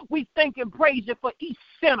 We thank and praise you for each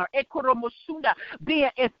center.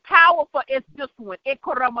 Being as powerful as this one. Each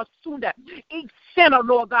center,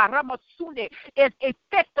 Lord God, as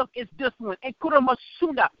effective as this one. Each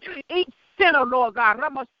center, Lord God,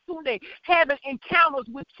 having encounters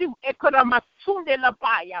with you.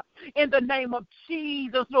 In the name of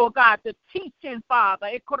Jesus, Lord God, the teaching, Father,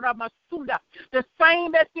 the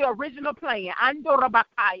same as the original plan.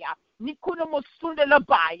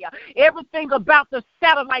 Everything about the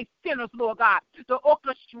satellite centers, Lord God, the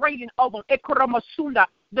orchestrating of them,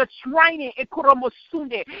 the training,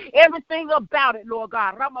 everything about it, Lord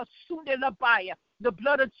God, the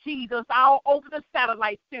blood of Jesus all over the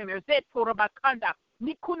satellite centers, the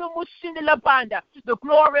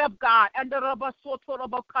glory of God, and the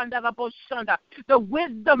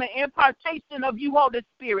wisdom and impartation of you, Holy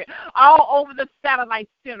Spirit, all over the satellite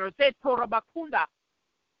centers,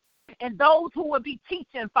 and those who will be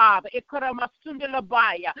teaching, Father,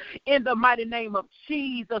 in the mighty name of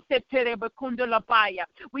Jesus.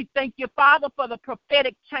 We thank you, Father, for the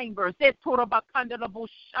prophetic chambers.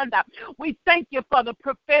 We thank you for the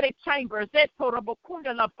prophetic chambers.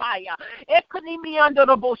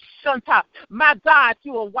 My God,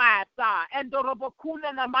 you are wise, God.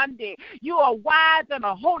 You are wise and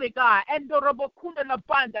a holy God. And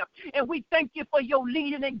we thank you for your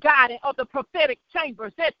leading and guiding of the prophetic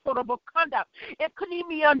chambers.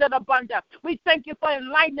 We thank you for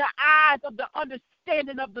enlightening the eyes of the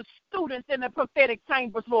understanding of the students in the prophetic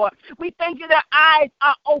chambers, Lord. We thank you that eyes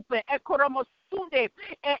are open and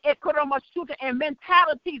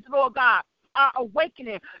mentalities, Lord God, are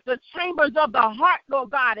awakening. The chambers of the heart,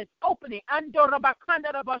 Lord God, is opening.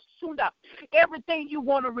 Everything you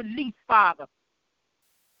want to release, Father.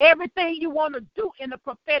 Everything you want to do in the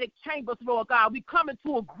prophetic chambers, Lord God, we come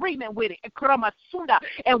into agreement with it.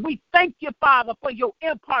 And we thank you, Father, for your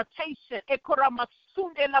impartation.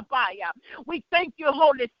 We thank you,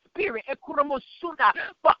 Holy Spirit,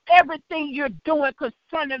 for everything you're doing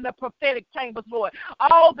concerning the prophetic chambers, Lord.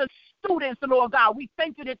 All the students, Lord God, we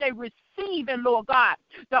thank you that they receiving, Lord God,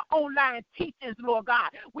 the online teachings, Lord God.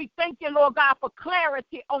 We thank you, Lord God, for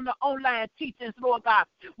clarity on the online teachings, Lord God.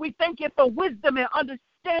 We thank you for wisdom and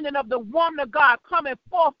understanding of the woman of God coming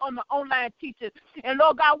forth on the online teachings. And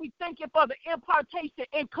Lord God, we thank you for the impartation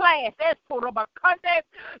in class.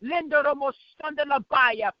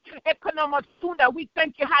 We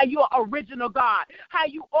thank you how you're original God, how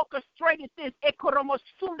you orchestrated this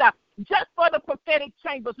just for the prophetic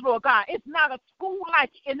chambers, Lord God. It's not a school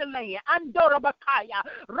like in the land.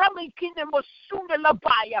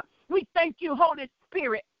 We thank you, Holy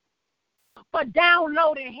Spirit, for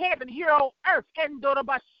downloading heaven here on earth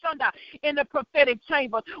in the prophetic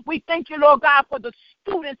chambers. We thank you, Lord God, for the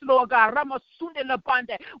students, Lord God.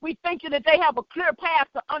 We thank you that they have a clear path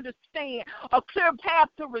to understand, a clear path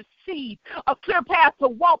to receive, a clear path to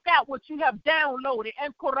walk out what you have downloaded.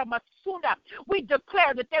 We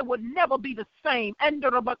declare that they will never be the same.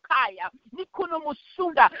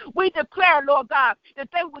 We declare, Lord God, that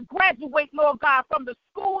they will graduate, Lord God, from the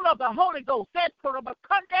school of the Holy Ghost.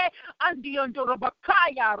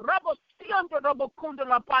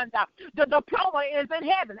 The diploma is in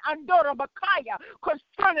heaven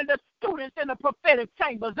concerning the students in the prophetic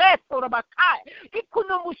chambers.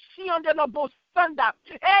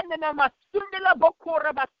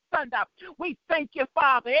 We thank you,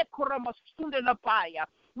 Father.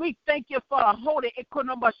 We thank you for a holy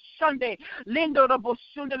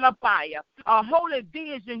a holy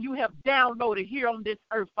vision you have downloaded here on this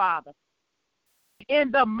earth, Father.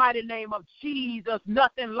 In the mighty name of Jesus,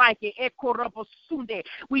 nothing like it.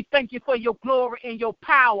 We thank you for your glory and your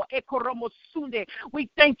power. We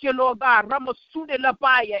thank you, Lord God.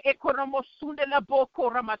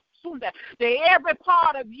 That every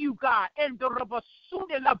part of you, God,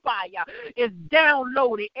 is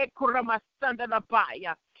downloaded.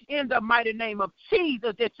 In the mighty name of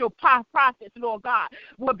Jesus, that your prophets, Lord God,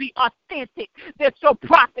 will be authentic. That your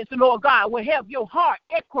prophets, Lord God, will have your heart.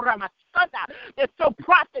 That your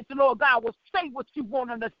prophets, Lord God, will say what you want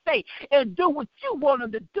them to say and do what you want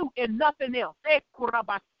them to do and nothing else.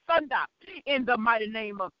 In the mighty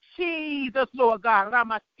name of Jesus, Lord God,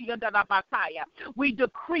 we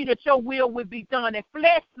decree that your will be done, and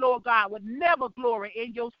flesh, Lord God, would never glory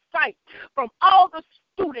in your sight. From all the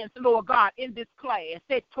students, Lord God, in this class,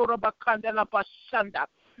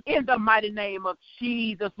 in the mighty name of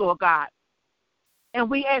Jesus, Lord God. And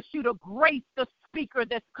we ask you to grace the speaker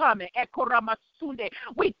that's coming.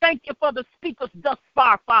 We thank you for the speakers thus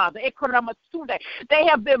far, Father. They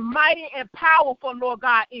have been mighty and powerful, Lord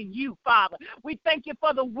God, in you, Father. We thank you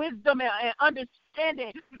for the wisdom and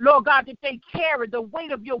understanding, Lord God, that they carry, the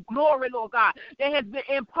weight of your glory, Lord God, that has been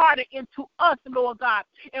imparted into us, Lord God.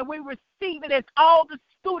 And we receive it as all the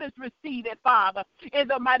students receive it, Father, in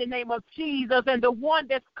the mighty name of Jesus. And the one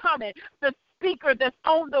that's coming, the speaker that's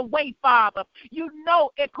on the way, Father, you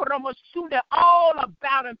know all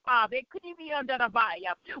about him, Father.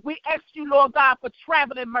 We ask you, Lord God, for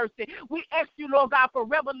traveling mercy. We ask you, Lord God, for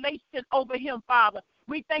revelation over him, Father.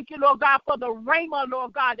 We thank you, Lord God, for the rhema,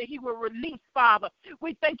 Lord God, that he will release, Father.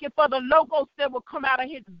 We thank you for the logos that will come out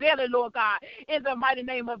of his belly, Lord God, in the mighty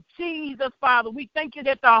name of Jesus, Father. We thank you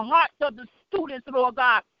that the hearts of the students, Lord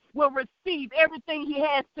God, will receive everything he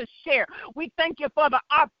has to share. We thank you for the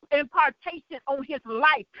impartation on his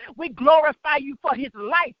life. We glorify you for his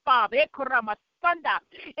life, Father. In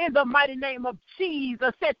the mighty name of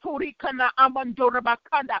Jesus.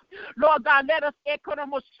 Lord God, let us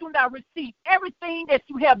receive everything that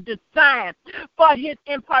you have designed for his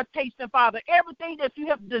impartation, Father. Everything that you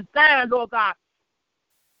have designed, Lord God,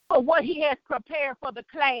 for what he has prepared for the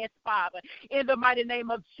class, Father, in the mighty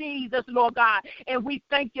name of Jesus, Lord God. And we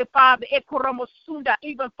thank you, Father,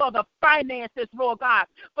 even for the finances, Lord God,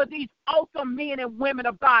 for these awesome men and women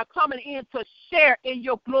of God coming in to share in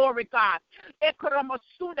your glory, God.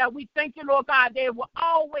 We thank you, Lord God, they will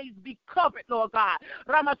always be covered, Lord God.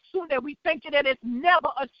 We thank you that it's never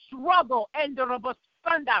a struggle, and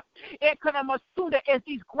as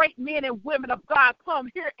these great men and women of God come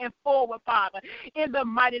here and forward, Father, in the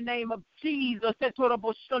mighty name of Jesus.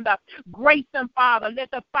 Grace him, Father. Let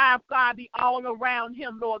the fire of God be all around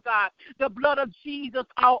him, Lord God. The blood of Jesus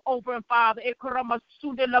all over him, Father.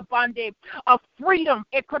 A freedom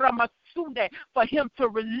for him to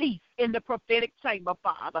release in the prophetic chamber,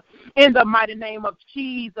 Father, in the mighty name of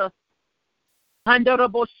Jesus. And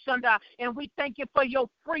we thank you for your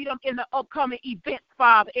freedom in the upcoming events,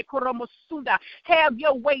 Father. Have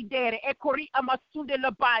your way, Daddy.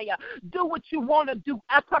 Do what you want to do.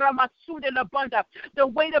 The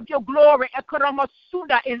weight of your glory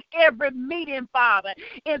in every meeting, Father,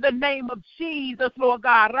 in the name of Jesus, Lord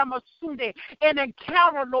God. An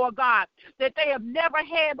encounter, Lord God, that they have never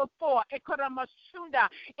had before. In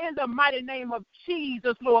the mighty name of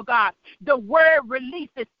Jesus, Lord God. The word release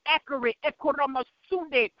is accurate. It's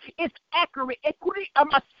accurate.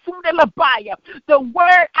 The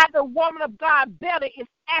word at the woman of God belly is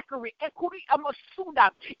accurate. It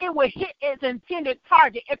will hit its intended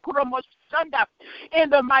target. In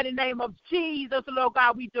the mighty name of Jesus, Lord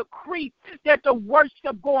God, we decree that the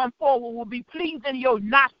worship going forward will be pleasing in your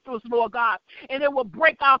nostrils, Lord God, and it will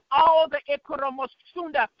break off all the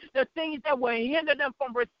things that will hinder them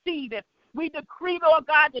from receiving. We decree, Lord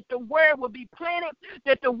God, that the word will be planted,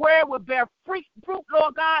 that the word will bear fruit,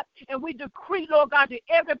 Lord God, and we decree, Lord God, that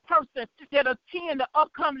every person that attend the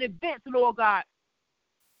upcoming events, Lord God,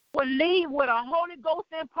 will leave with a Holy Ghost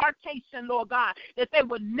impartation, Lord God, that they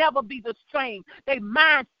will never be the same. Their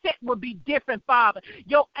mindset will be different, Father.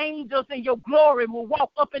 Your angels and your glory will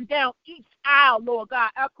walk up and down each aisle, Lord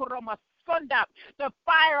God. The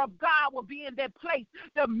fire of God will be in that place.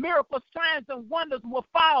 The miracle signs and wonders will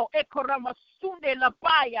fall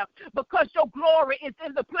because your glory is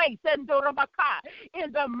in the place. In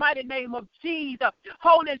the mighty name of Jesus,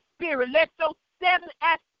 Holy Spirit, let your 7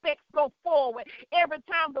 aspects go forward. Every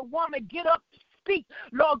time the woman get up to speak,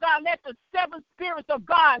 Lord God, let the 7 spirits of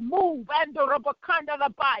God move. That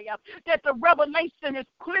the revelation is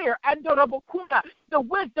clear. The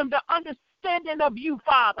wisdom, the understanding understanding of you,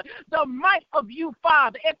 Father, the might of you,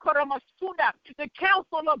 Father, the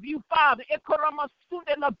counsel of you, Father, it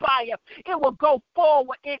will go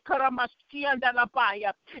forward in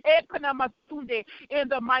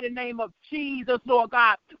the mighty name of Jesus, Lord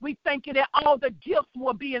God. We thank you that all the gifts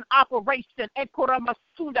will be in operation,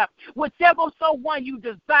 whichever one you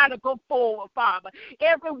desire to go forward, Father.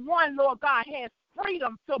 Everyone, Lord God, has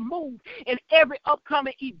freedom to move in every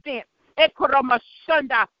upcoming event.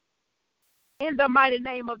 In the mighty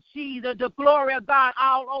name of Jesus, the glory of God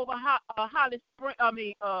all over Holly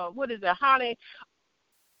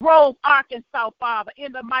Grove, Arkansas, Father,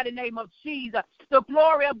 in the mighty name of Jesus. The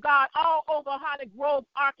glory of God all over Holly Grove,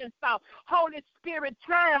 Arkansas. Holy Spirit,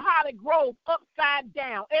 turn Holly Grove upside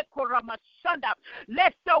down.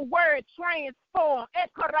 Let your word transform.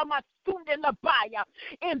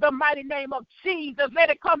 In the mighty name of Jesus, let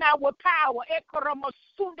it come out with power.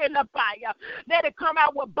 Let it come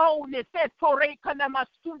out with boldness.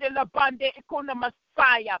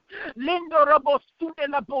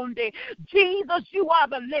 Jesus, you are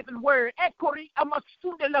the living word.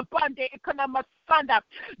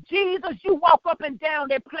 Jesus, you walk up and down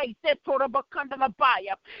that place.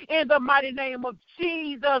 In the mighty name of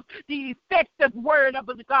Jesus, the effective word of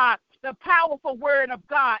God, the powerful word of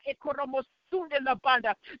God,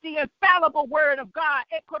 the infallible word of God,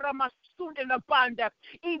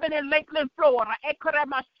 even in Lakeland, Florida,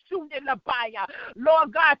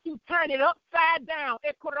 Lord God, you turn it upside down,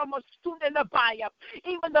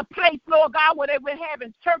 even the place, Lord God, where they were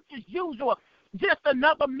having church as usual, just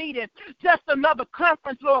another meeting, just another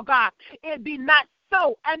conference, Lord God, it be not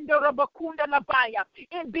so, it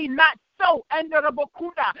be not so,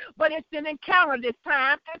 but it's an encounter this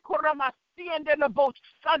time.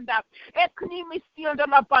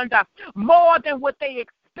 More than what they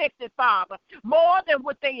expected, Father. More than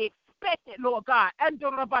what they expected, Lord God.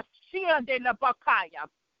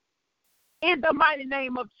 In the mighty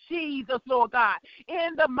name of Jesus, Lord God.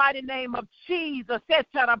 In the mighty name of Jesus.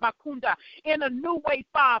 In a new way,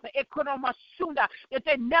 Father. That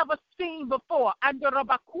they never seen before.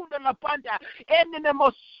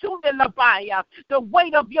 The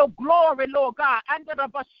weight of your glory, Lord God.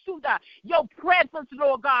 Your presence,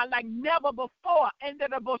 Lord God, like never before. In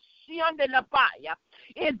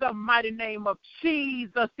the mighty name of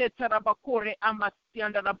Jesus. The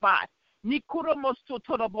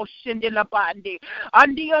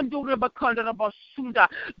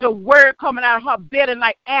word coming out of her belly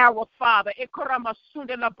like arrows, Father. Hitting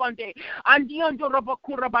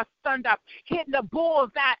the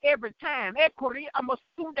bullseye every time.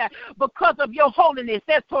 Because of your holiness.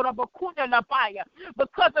 Because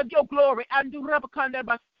of your glory.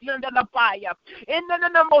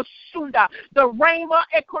 The rhema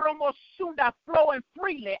flowing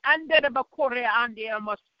freely.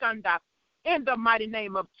 In the mighty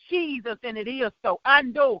name of Jesus, and it is so.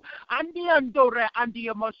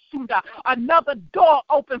 Another door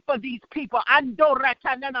open for these people.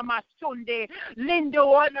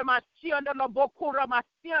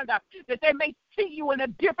 That they may see you in a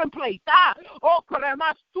different place.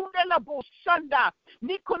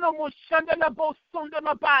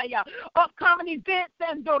 Upcoming events,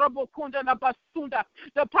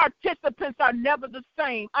 the participants are never the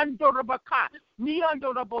same.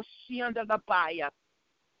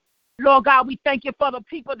 Lord God, we thank you for the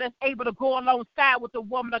people that's able to go alongside with the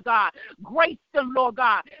woman of God. Grace them, Lord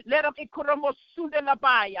God. Let them,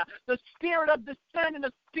 the spirit of discerning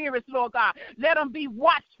the spirits, Lord God. Let them be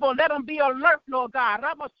watchful. Let them be alert, Lord God.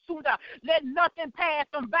 Let nothing pass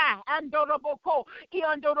them by.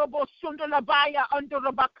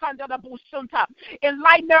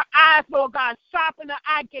 Enlighten their eyes, Lord God. Sharpen their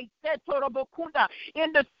eye gates.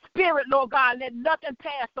 In the spirit, Lord God. Let nothing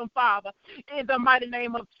pass them, Father. In the mighty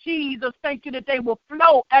name of Jesus, thank you that they will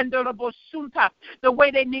flow under the way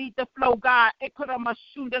they need to flow, God.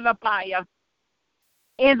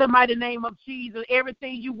 In the mighty name of Jesus,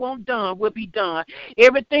 everything you want done will be done.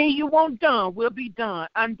 Everything you want done will be done.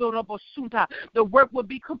 The work will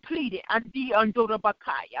be completed.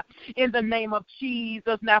 In the name of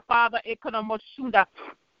Jesus. Now, Father,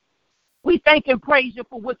 we thank and praise you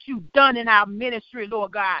for what you've done in our ministry,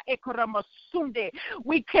 Lord God.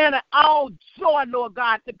 We can all joy, Lord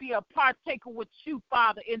God, to be a partaker with you,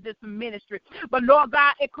 Father, in this ministry. But, Lord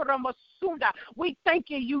God, we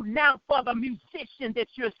thanking you now for the musician that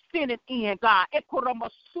you're sending in, God. The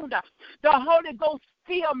Holy Ghost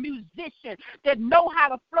field musician that know how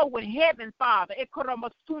to flow with heaven, Father.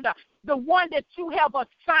 The one that you have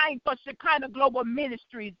assigned for Shekinah Global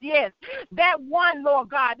Ministries. Yes, that one, Lord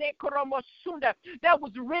God, that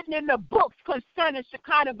was written in the books concerning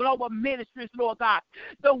Shekinah Global Ministries, Lord God.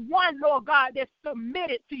 The one, Lord God, that's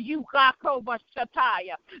submitted to you, God,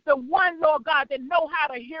 the one, Lord God, that know how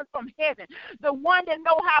to hear from heaven. The one that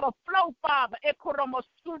know how to flow, Father.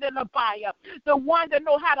 The one that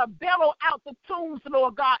know how to bellow out the tunes,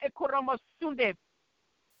 Lord God.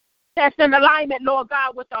 That's in alignment, Lord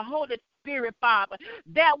God, with the Holy Spirit, Father.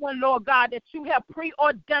 That one, Lord God, that you have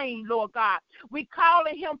preordained, Lord God. We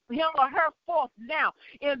calling him or her forth now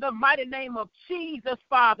in the mighty name of Jesus,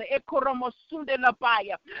 Father.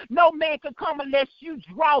 No man can come unless you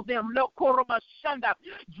draw them.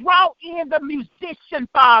 Draw in the musician,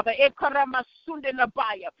 Father. Draw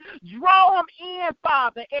them in,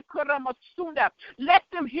 Father. Let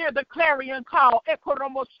them hear the clarion call.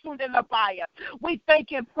 We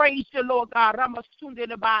thank and praise you, Lord God,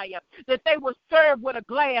 that they will serve with a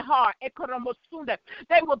glad heart. They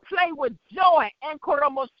will play with joy.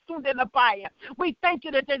 We thank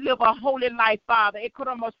you that they live a holy life, Father.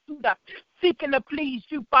 Seeking to please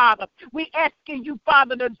you, Father. We asking you,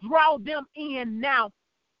 Father, to draw them in now.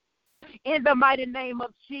 In the mighty name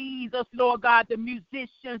of Jesus, Lord God, the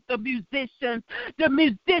musicians that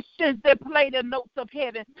play the notes of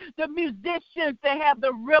heaven, the musicians that have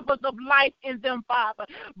the rivers of life in them, Father.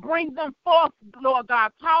 Bring them forth, Lord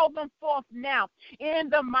God. Call them forth now in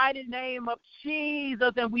the mighty name of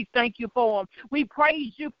Jesus, and we thank you for them. We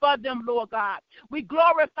praise you for them, Lord God. We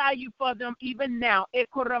glorify you for them even now.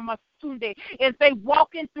 As they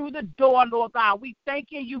walking through the door, Lord God, we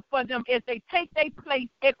thanking you for them as they take their place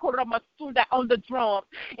on the drums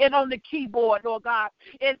and on the keyboard, Lord God.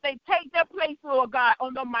 As they take their place, Lord God,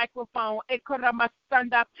 on the microphone,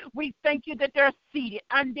 we thank you that they're seated.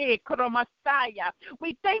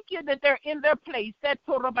 We thank you that they're in their place.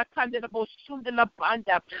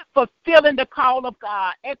 Fulfilling the call of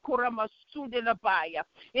God.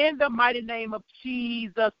 In the mighty name of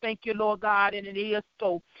Jesus, thank you, Lord God, and it is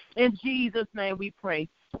so. In Jesus' name we pray.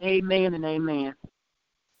 Amen and amen.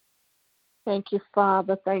 Thank you,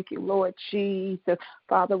 Father. Thank you, Lord Jesus.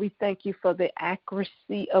 Father, we thank you for the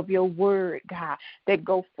accuracy of your word, God, that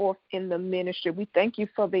go forth in the ministry. We thank you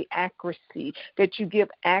for the accuracy, that you give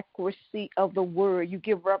accuracy of the word. You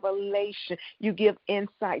give revelation. You give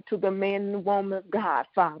insight to the man and woman of God,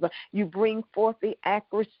 Father. You bring forth the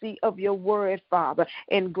accuracy of your word, Father,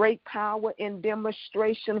 in great power and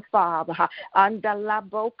demonstration, Father.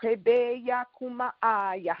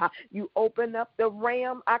 You open up the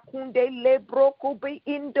ram,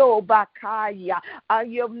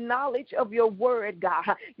 your knowledge of your word,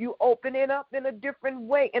 God. You open it up in a different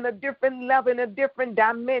way, in a different level, in a different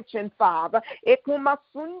dimension, Father. That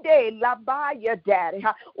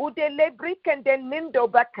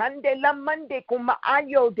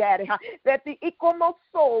the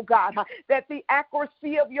soul, God, that the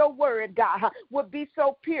accuracy of your word, God, would be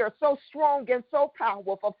so pure, so strong, and so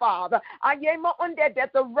powerful, Father.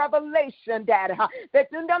 That the revelation, Daddy, that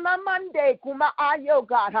in the Monday,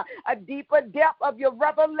 God, a deeper depth of your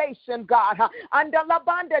revelation, God, under la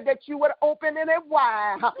banda, that you would open it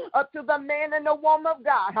wide up to the man and the woman of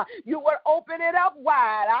God. You would open it up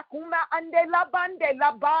wide, akuma ande la bande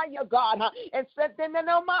la baya, God, and set them in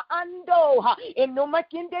my ando, in no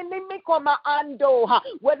makinde nimikoma ando,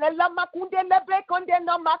 when la makunde le break on the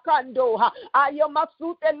namakando, ayo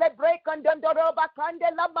masute le break on the doroba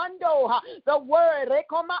kande la bando, the word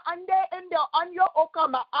rekoma ande endo on your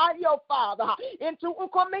okama ayo, Father, into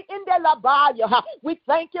ukome in the labaya. We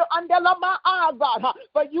thank you under la ma God,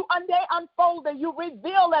 for you ande unfolding, you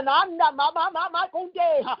reveal and anda mama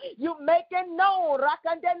kunde, you making known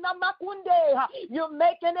rakande na makunde, you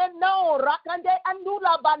making it known rakande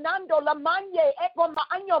andula banando la manye eko ma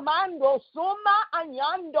anyo mando suma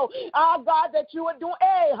anyando. God, that you would do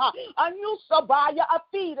anyu sabaya a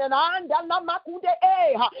feed and anda la makunde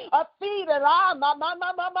a feed and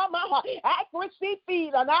mama accuracy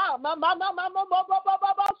feed and mama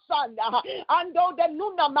sanda ando de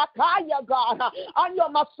luna makaya, God, anyo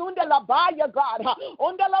masunda la baya, God,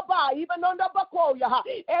 onda la ba even on the bakoya,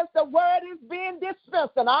 as the word is being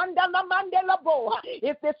dispensed and anda la mande la bo,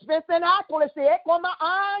 it's dispensing accuracy ekoma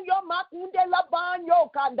anyo makunde la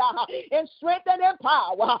banyo kanda in strength and in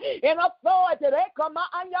power, in authority ekoma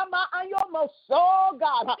anyama anyo moso,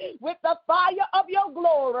 God, with the fire of your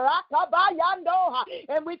glory,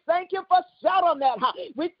 and we thank you for settlement.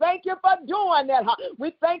 We thank you for doing it.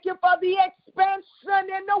 We thank you for the expansion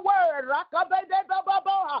in the word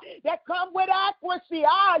that come with accuracy.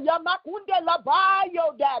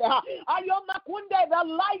 Daddy. the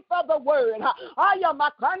life of the word.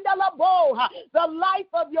 The life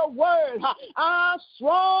of your word.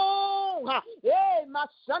 Strong.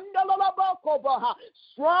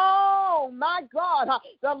 Strong, my God.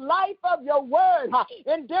 The life of your word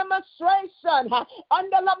in demonstration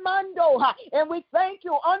under Lamando. And we thank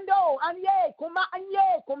you. Ando, anye, kuma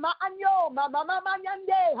anyo, mama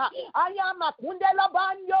manyande, ayama kunde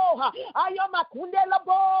labanyo, ayama kunde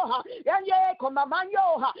labo, anye, kuma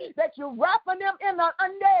manyo, that you wrapping them in the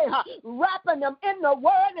ande, wrapping them in the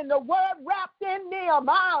word, and the word wrapped in them.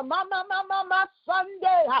 Mama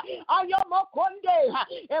Sunday, ayama kunde,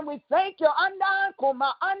 and we thank you. Anda,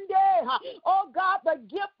 kuma ande, oh God, the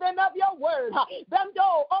gifting of your word.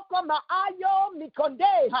 Bendo, okama ayo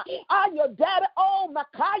mikonde, ayo dad, oh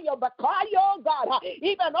makayo, bakayo, God,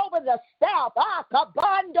 even over the staff,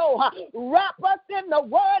 kabando, wrap us in the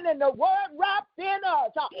word, and the word wrapped in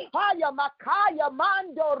us. Haya makaya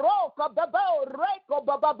mando roka babo reko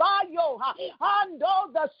bababayo,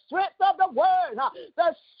 ando the strength of the word,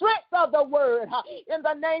 the strength of the word, in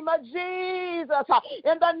the name of Jesus,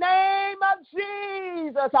 in the name of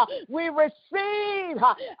Jesus, we receive,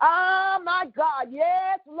 my God,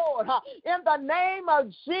 yes, Lord, in the name of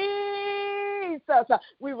Jesus,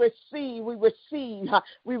 we receive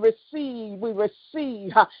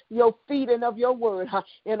your feeding of your word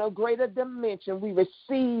in a greater dimension. We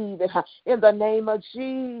receive it in the name of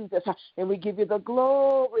Jesus, and we give you the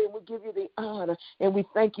glory, and we give you the honor, and we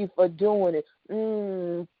thank you for doing it.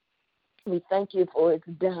 We thank you for it's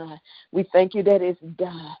done. We thank you that it's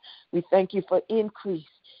done. We thank you for increase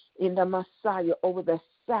in the Messiah over the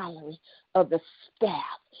salary of the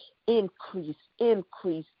staff. Increase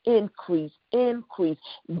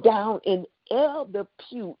down in Elder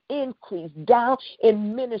Pugh, increase down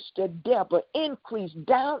in Minister Deborah, increase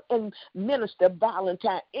down in Minister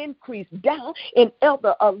Valentine, increase down in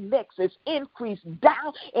Elder Alexis, increase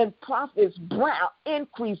down in Prophet Brown,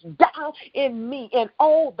 increase down in me and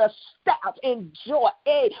all the staff in Joy,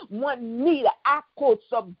 Juanita, Akko,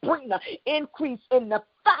 Sabrina, increase in the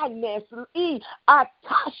finance,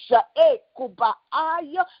 Atasha,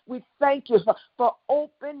 Kubaaya. We thank you for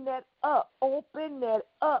opening that up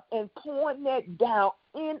and pouring that down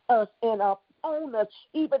in us and upon us,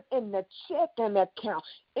 even in the checking account,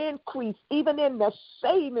 increase even in the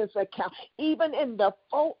savings account, even in the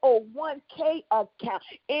 401k account,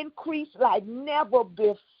 increase like never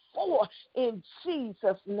before in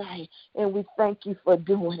Jesus' name. And we thank you for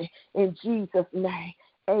doing it in Jesus' name.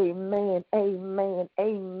 Amen, amen,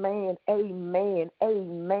 amen, amen,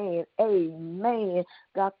 amen, amen.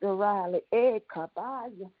 Dr. Riley,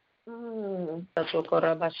 kabaya.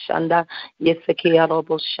 Yes,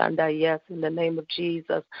 in the name of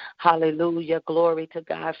Jesus. Hallelujah. Glory to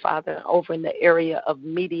God, Father. Over in the area of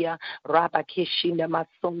media, in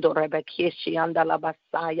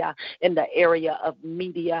the area of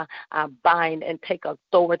media, I bind and take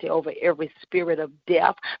authority over every spirit of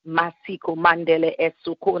death.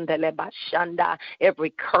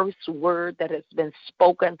 Every curse word that has been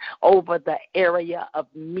spoken over the area of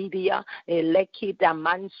media. In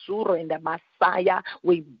the Messiah,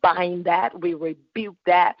 we bind that, we rebuke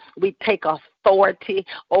that, we take authority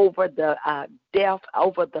over the death,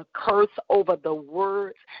 over the curse, over the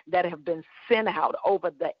words that have been sent out,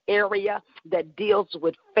 over the area that deals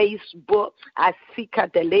with Facebook,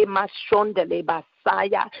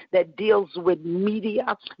 that deals with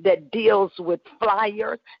media, that deals with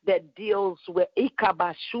flyers, that deals with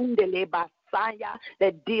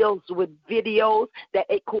that deals with videos, that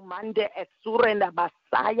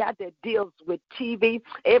deals with TV,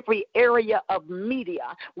 every area of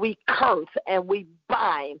media, we curse and we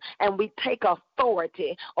bind and we take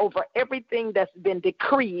authority over everything that's been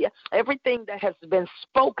decreed, everything that has been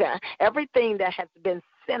spoken, everything that has been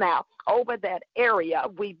sent out over that area.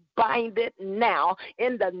 We bind it now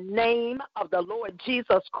in the name of the Lord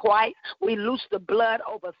Jesus Christ. We loose the blood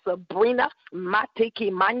over Sabrina. We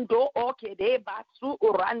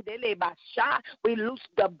loose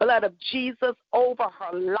the blood of Jesus over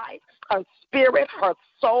her life, her spirit, her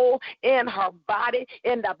soul, in her body,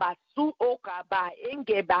 in the basu okaba,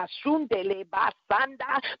 inge bashundele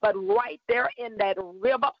basanda, but right there in that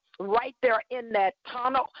river, right there in that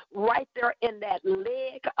tunnel, right there in that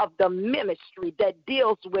leg of the ministry that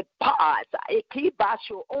deals with pods, it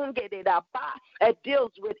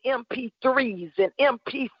deals with MP3s and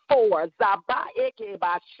MP4s,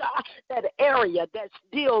 that area that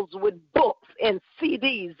deals with books and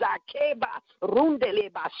CDs.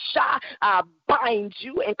 I bind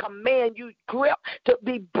you and command you, grip, to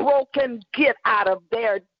be broken. Get out of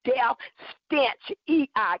there, death, stench.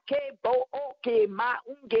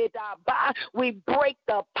 We break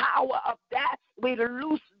the power of that. We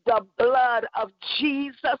loose the blood of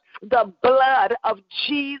Jesus, the blood of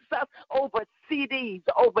Jesus over CDs,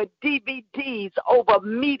 over DVDs, over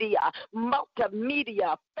media,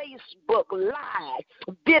 multimedia, Facebook Live,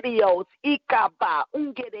 videos, ikaba,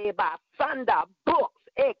 ungereba, sanda, books.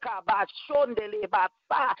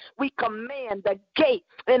 We command the gate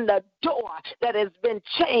and the door that has been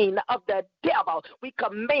chained of the devil. We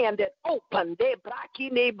command it open.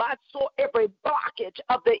 So every blockage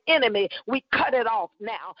of the enemy, we cut it off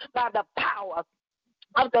now by the power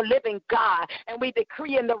of the living God, and we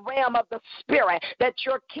decree in the realm of the Spirit that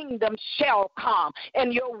your kingdom shall come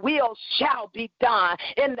and your will shall be done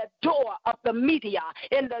in the door of the media,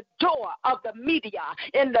 in the door of the media,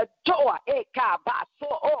 in the door. In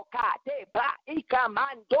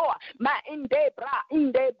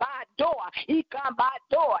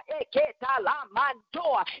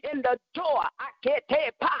the door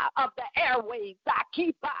of the airways,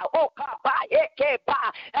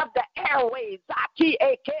 of the airways,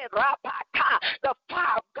 the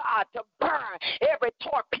fire of God to burn every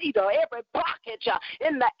torpedo, every blockage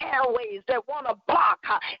in the airways that want to block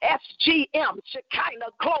SGM,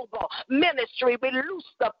 Shekinah Global Ministry. We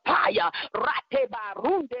loose the fire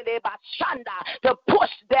to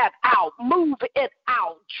push that out, move it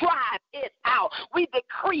out, drive it out. We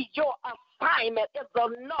decree your assignment is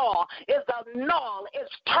null,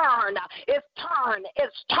 it's turned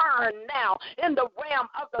now in the realm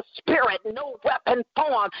of the Spirit. No weapon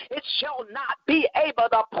formed, it shall not be able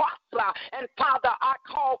to prosper. And Father, I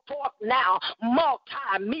call forth now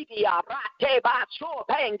multimedia,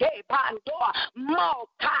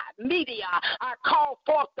 multimedia. I call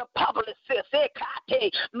forth the publicists,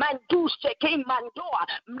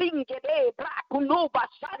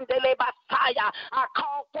 I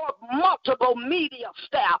call forth multiple media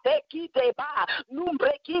staff. I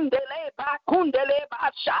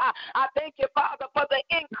thank you, Father, for the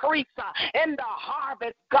increase in the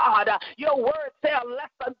harvest, God. Your word says,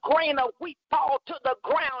 let the grain of wheat fall to the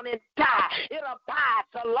ground and die. It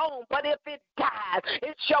abides alone, but if it dies,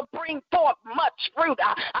 it shall bring forth much fruit.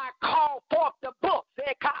 I call forth the books.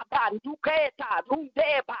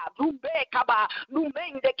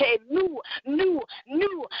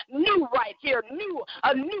 New right here,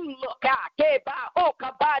 a new look,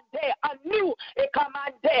 a new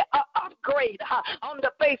upgrade on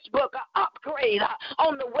the Facebook, upgrade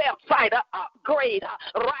on the website, upgrade.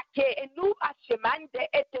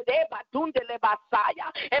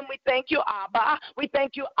 And we thank you, Abba. We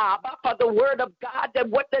thank you, Abba, for the word of God, that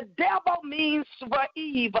what the devil means for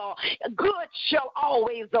evil, good shall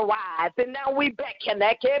always arise. And now we beckon.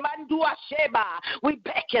 We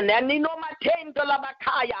beckon.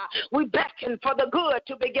 We beckon for the good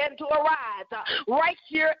to begin to arise right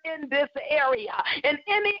here in this area. In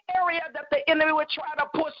any area that the enemy would try to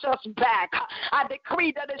push us back, I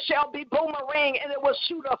decree that it shall be boomerang and it will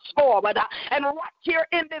shoot us forward. And right here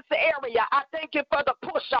in this area, I thank you for the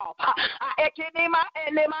push off. I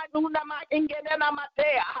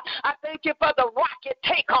thank you for the rocket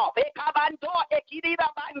takeoff.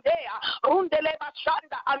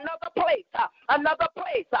 Another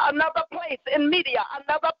place in media,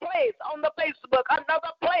 another place on the Facebook,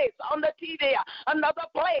 another place on the TV, another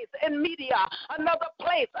place in media, another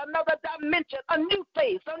place, another dimension, a new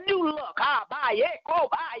face, a new look.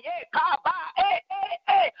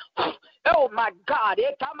 Oh my God.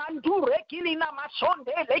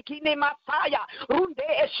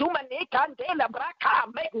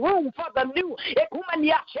 Make room for the new.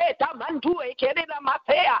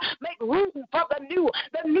 Make room for the new,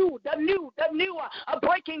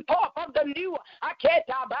 breaking forth of the new.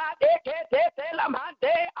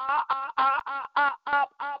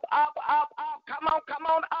 Come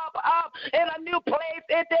on, up, in a new place,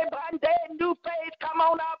 new face, come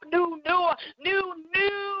on up, new,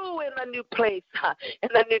 in a new place, in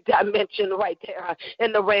a new dimension right there,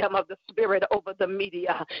 in the realm of the Spirit over the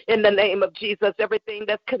media, in the name of Jesus, everything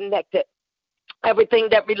that's connected. Everything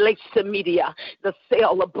that relates to media, the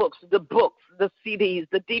sale of books, the CDs,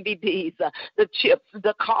 the DVDs, the chips,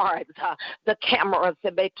 the cards, the cameras, the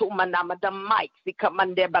mics,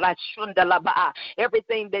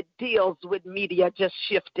 everything that deals with media just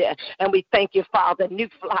shifted. And we thank you, Father, new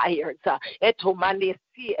flyers.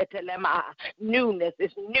 Newness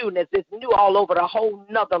is new all over, a whole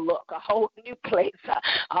nother look, a whole new place,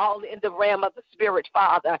 all in the realm of the Spirit,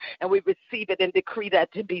 Father. And we receive it and decree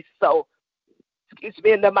that to be so.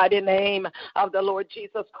 In the mighty name of the Lord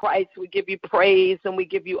Jesus Christ, we give you praise and we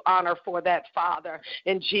give you honor for that, Father.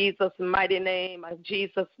 In Jesus' mighty name, in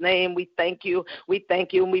Jesus' name, we thank you. We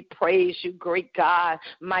thank you and we praise you, great God,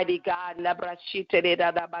 mighty God.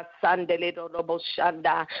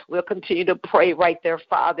 We'll continue to pray right there,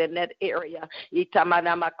 Father, in that area.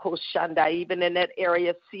 Even in that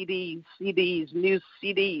area, CDs, new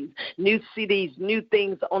CDs, new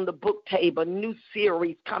things on the book table, new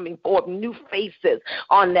series coming forth, new faces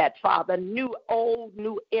on that, Father, new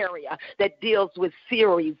area that deals with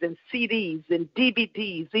series and CDs and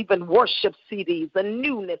DVDs, even worship CDs, a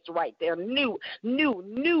newness right there, a new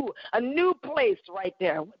place right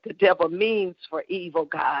there. What the devil means for evil,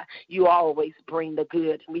 God, you always bring the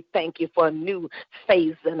good. We thank you for a new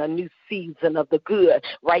phase and a new season of the good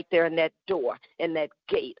right there in that door, in that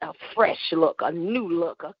gate, a fresh look, a new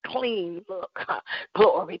look, a clean look.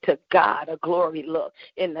 Glory to God, a glory look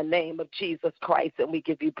in the name of Jesus Christ. And we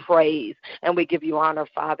give you praise and we give you honor,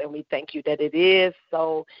 Father, and we thank you that it is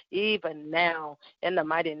so even now in the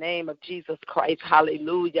mighty name of Jesus Christ.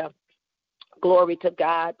 Hallelujah. Glory to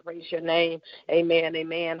God. Praise your name. Amen.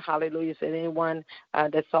 Amen. Hallelujah. Is there anyone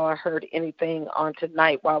that saw or heard anything on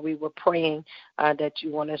tonight while we were praying that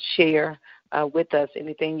you want to share with us?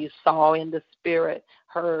 Anything you saw in the Spirit,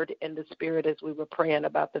 heard in the Spirit as we were praying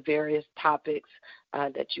about the various topics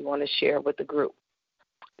that you want to share with the group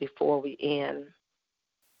before we end?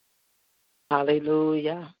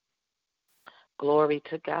 Hallelujah. Glory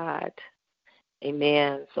to God.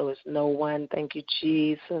 Amen. So it's no one. Thank you,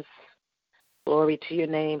 Jesus. Glory to your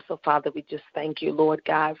name. So, Father, we just thank you, Lord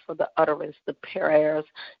God, for the utterance, the prayers,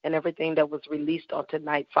 and everything that was released on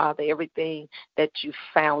tonight, Father, everything that you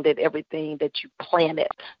founded, everything that you planted,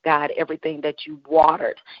 God, everything that you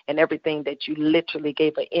watered, and everything that you literally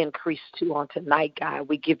gave an increase to on tonight, God.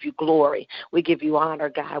 We give you glory. We give you honor,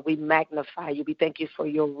 God. We magnify you. We thank you for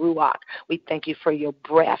your ruach. We thank you for your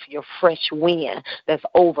breath, your fresh wind that's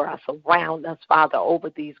over us, around us, Father,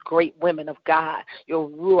 over these great women of God, your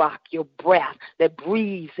ruach, your breath that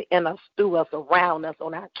breathes in us, through us, around us,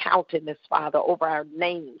 on our countenance, Father, over our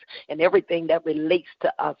names and everything that relates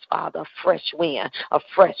to us, Father, a fresh wind, a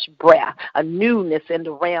fresh breath, a newness in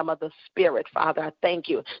the realm of the Spirit, Father. I thank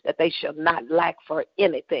you that they shall not lack for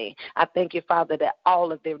anything. I thank you, Father, that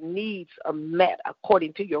all of their needs are met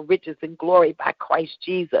according to your riches and glory by Christ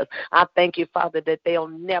Jesus. I thank you, Father, that they'll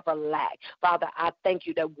never lack. Father, I thank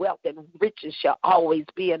you that wealth and riches shall always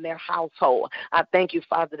be in their household. I thank you,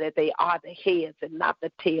 Father, that they are the heads and not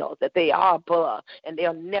the tails, that they are above and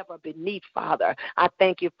they're never beneath, Father. I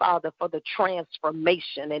thank you, Father, for the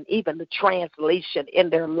transformation and even the translation in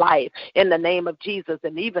their life in the name of Jesus,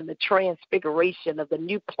 and even the transfiguration of the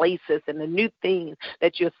new places and the new things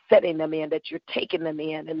that you're setting them in, that you're taking them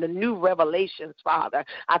in, and the new revelations, Father.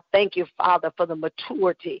 I thank you, Father, for the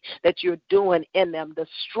maturity that you're doing in them, the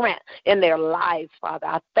strength in their lives, Father.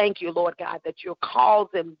 I thank you, Lord God, that you're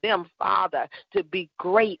causing them, Father, to be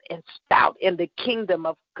great and stout in the kingdom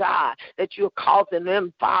of God, that you're causing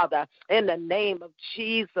them, Father, in the name of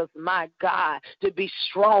Jesus, my God, to be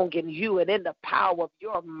strong in you and in the power of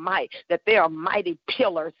your might, that they are mighty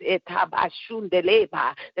pillars, that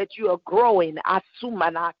you are growing, that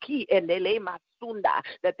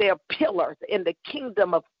they are pillars in the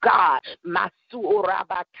kingdom of God,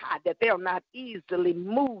 that they are not easily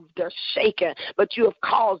moved or shaken, but you have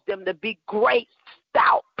caused them to be great,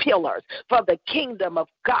 stout pillars for the kingdom of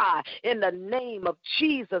God in the name of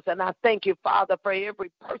Jesus. And I thank you, Father, for every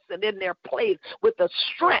person in their place with the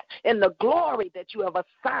strength and the glory that you have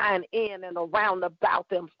assigned in and around about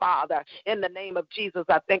them, Father. In the name of Jesus,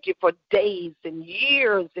 I thank you for days and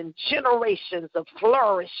years and generations of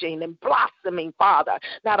flourishing and blossoming, Father,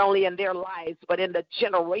 not only in their lives, but in the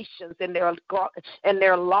generations in their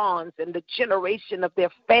lawns and the generation of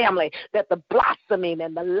their family, that the blossoming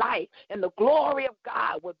and the life and the glory of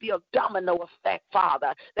God would be a domino effect,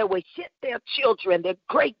 Father, that will hit their children, their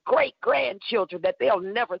great-great-grandchildren, that they'll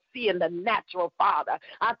never see in the natural, Father.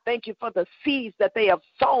 I thank you for the seeds that they have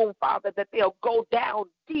sown, Father, that they'll go down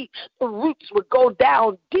deep. The roots would go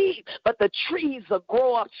down deep, but the trees will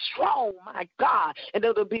grow up strong, my God, and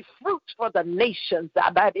it'll be fruit for the nations.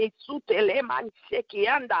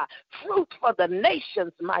 Fruit for the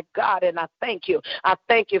nations, my God, and I thank you. I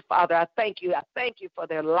thank you, Father. I thank you. I thank you for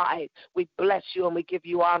their life. We bless you and we give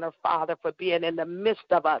you honor, Father, for being in the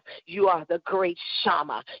midst of us. You are the great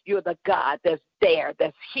Shammah. You're the God that's there,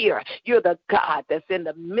 that's here. You're the God that's in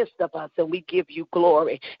the midst of us, and we give you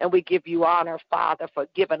glory and we give you honor, Father, for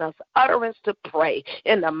giving us utterance to pray.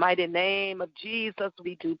 In the mighty name of Jesus,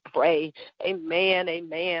 we do pray. Amen,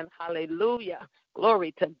 amen, hallelujah.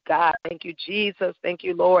 Glory to God. Thank you, Jesus. Thank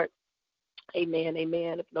you, Lord. Amen,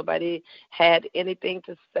 amen. If nobody had anything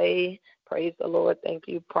to say, praise the Lord. Thank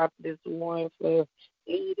you, Prophetess Warren, for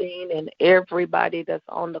leading, and everybody that's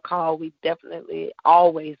on the call. We definitely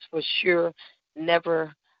always, for sure,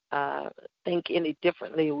 never think any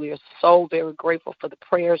differently. We are so very grateful for the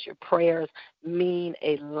prayers. Your prayers mean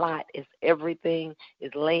a lot. It's everything.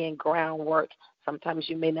 It's laying groundwork. Sometimes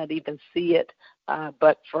you may not even see it,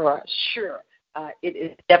 but for sure, it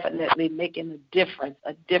is definitely making a difference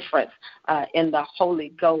in the Holy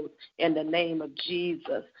Ghost, in the name of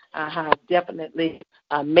Jesus. Definitely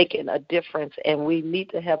making a difference, and we need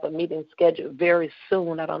to have a meeting scheduled very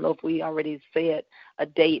soon. I don't know if we already said a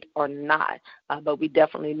date or not, but we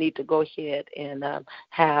definitely need to go ahead and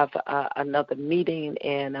have another meeting,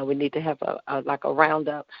 and we need to have a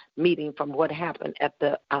roundup meeting from what happened at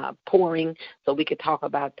the pouring, so we could talk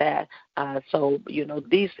about that. So,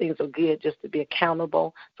 these things are good just to be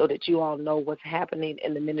accountable so that you all know what's happening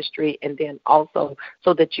in the ministry, and then also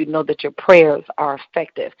so that you know that your prayers are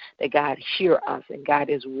effective, that God hears us and God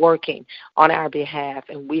is working on our behalf,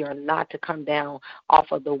 and we are not to come down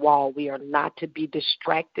off of the wall. We are not to be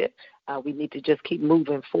distracted. We need to just keep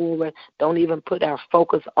moving forward. Don't even put our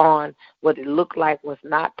focus on what it looked like was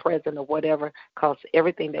not present or whatever, because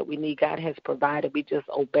everything that we need, God has provided. We just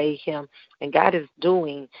obey Him. And God is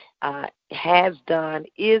doing, has done,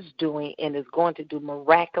 is doing, and is going to do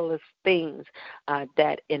miraculous things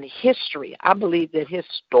that in history, I believe that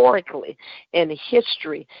historically, in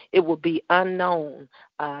history, it will be unknown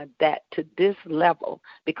that to this level,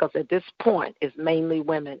 because at this point it's mainly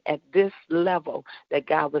women, at this level that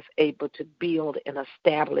God was able to build and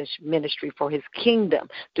establish ministry for His kingdom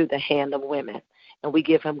through the hand of women. And we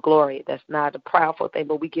give Him glory. That's not a proudful thing,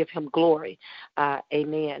 but we give Him glory.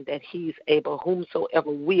 Amen. That He's able,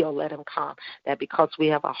 whomsoever will, let him come. That because we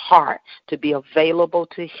have a heart to be available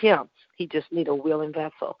to Him, He just need a willing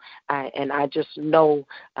vessel. And I just know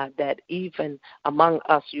that even among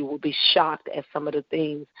us, you will be shocked at some of the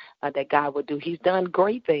things that God will do. He's done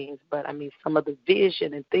great things, but, some of the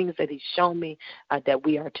vision and things that He's shown me that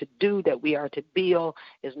we are to do, that we are to build,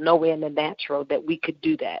 is nowhere in the natural that we could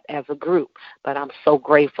do that as a group. But I'm so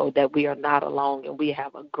grateful that we are not alone, and we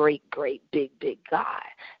have a great, great, big, big God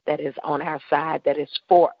that is on our side, that is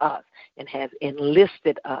for us, and has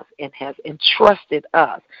enlisted us and has entrusted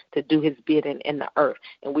us to do His bidding in the earth,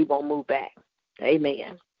 and we won't move back.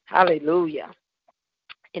 Amen. Hallelujah.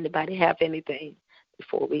 Anybody have anything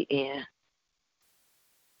before we end?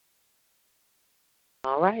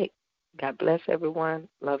 All right. God bless everyone.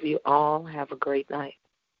 Love you all. Have a great night.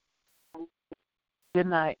 Good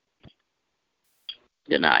night.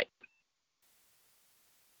 Good night.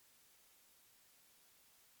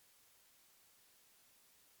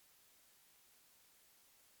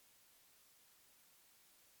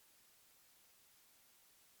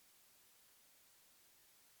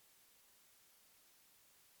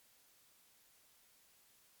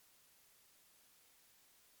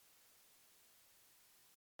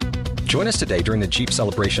 Join us today during the Jeep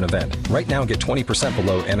Celebration event. Right now, get 20%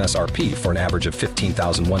 below MSRP for an average of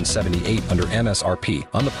 $15,178 under MSRP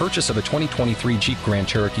on the purchase of a 2023 Jeep Grand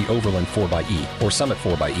Cherokee Overland 4xE or Summit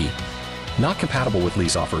 4xE. Not compatible with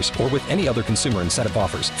lease offers or with any other consumer incentive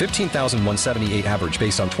offers. $15,178 average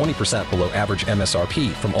based on 20% below average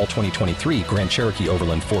MSRP from all 2023 Grand Cherokee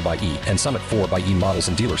Overland 4xE and Summit 4xE models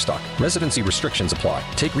in dealer stock. Residency restrictions apply.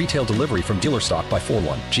 Take retail delivery from dealer stock by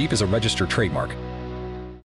 4/1. Jeep is a registered trademark.